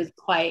it was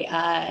quite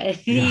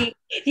the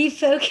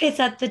focus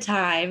at the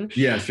time.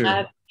 Yeah,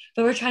 sure.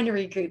 But we're trying to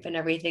regroup and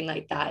everything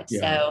like that. Yeah.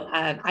 So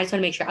I just want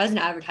to make sure. I was an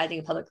advertising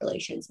and public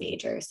relations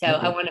major. So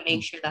I want to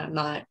make sure that I'm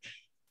not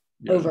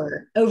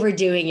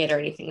overdoing it or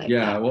anything like that.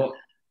 Yeah, well,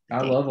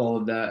 I love all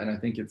of that. And I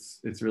think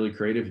it's really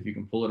creative. If you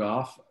can pull it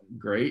off,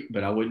 great.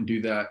 But I wouldn't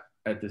do that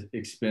at the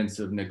expense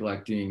of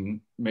neglecting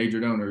major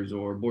donors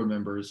or board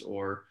members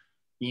or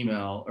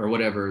email or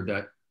whatever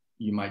that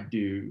you might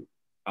do.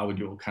 I would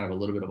do kind of a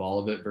little bit of all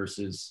of it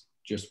versus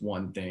just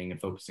one thing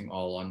and focusing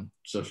all on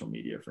social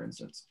media, for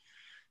instance.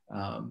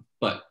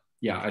 But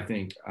yeah, I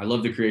think I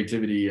love the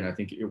creativity, and I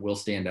think it will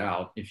stand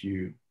out if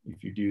you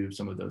do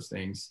some of those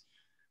things.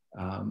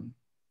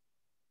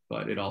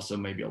 But it also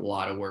may be a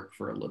lot of work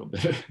for a little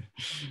bit of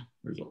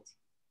results.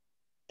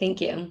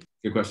 Thank you.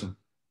 Good question.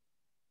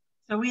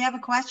 So we have a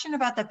question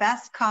about the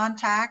best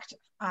contact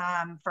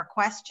for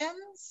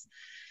questions.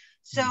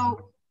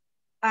 So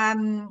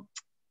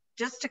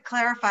just to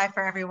clarify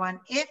for everyone,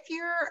 if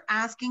you're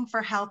asking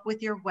for help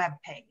with your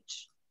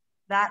webpage,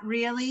 that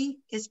really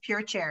is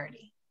pure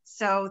charity.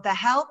 So the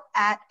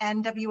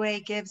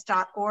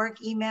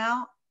help@nwagives.org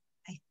email,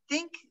 I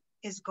think,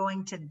 is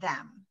going to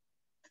them.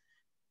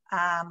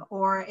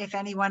 Or if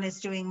anyone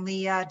is doing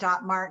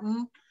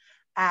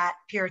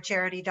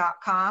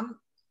leah.martin@purecharity.com,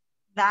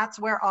 that's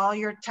where all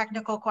your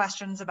technical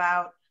questions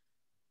about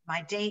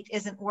my date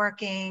isn't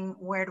working,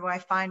 where do I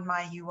find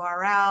my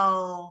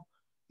URL,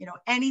 you know,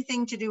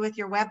 anything to do with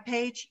your web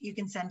page, you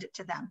can send it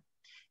to them.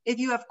 If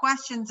you have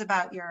questions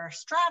about your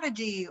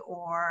strategy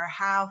or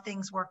how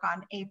things work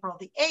on April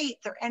the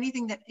 8th or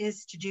anything that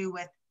is to do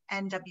with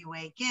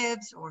NWA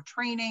Gives or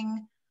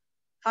training,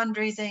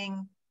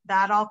 fundraising,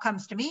 that all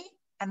comes to me.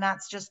 And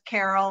that's just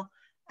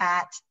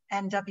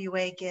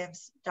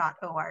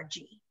Carol@nwagives.org.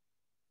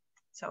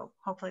 So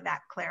hopefully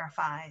that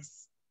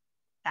clarifies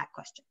that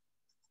question.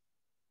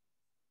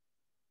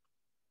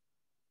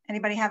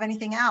 Anybody have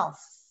anything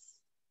else?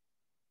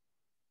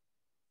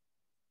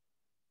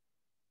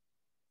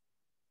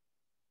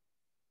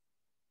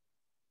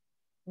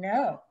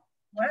 No.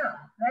 Well,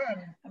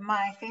 then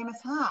my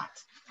famous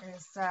hat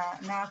is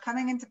now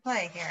coming into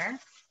play here.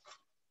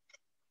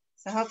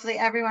 So hopefully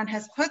everyone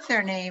has put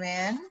their name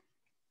in.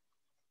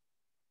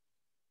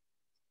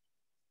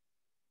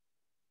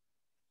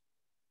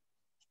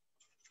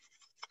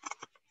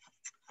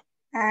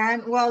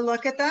 And well,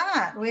 look at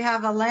that. We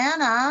have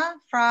Alana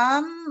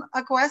from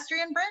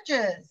Equestrian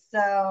Bridges.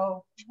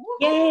 So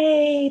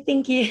yay,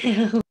 thank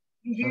you.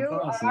 You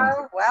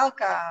are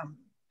welcome.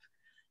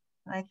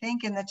 I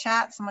think in the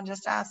chat, someone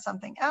just asked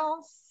something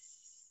else.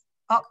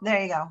 Oh,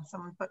 there you go.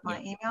 Someone put my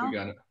email. We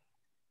got it.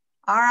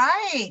 All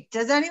right.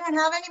 Does anyone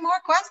have any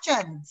more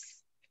questions?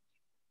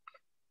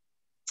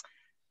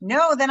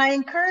 No, then I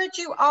encourage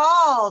you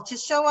all to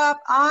show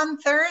up on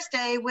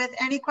Thursday with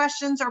any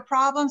questions or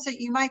problems that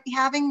you might be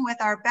having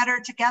with our Better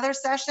Together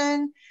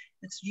session.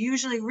 It's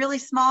usually really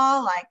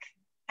small, like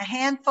a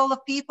handful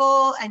of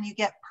people, and you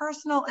get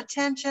personal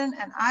attention,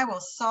 and I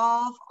will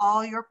solve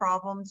all your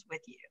problems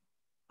with you.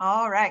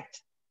 All right.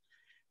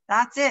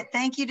 That's it.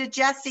 Thank you to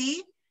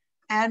Jesse,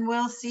 and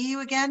we'll see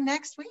you again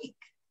next week.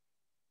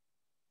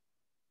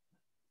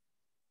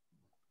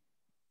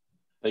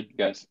 Thank you,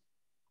 guys.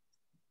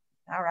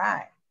 All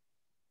right.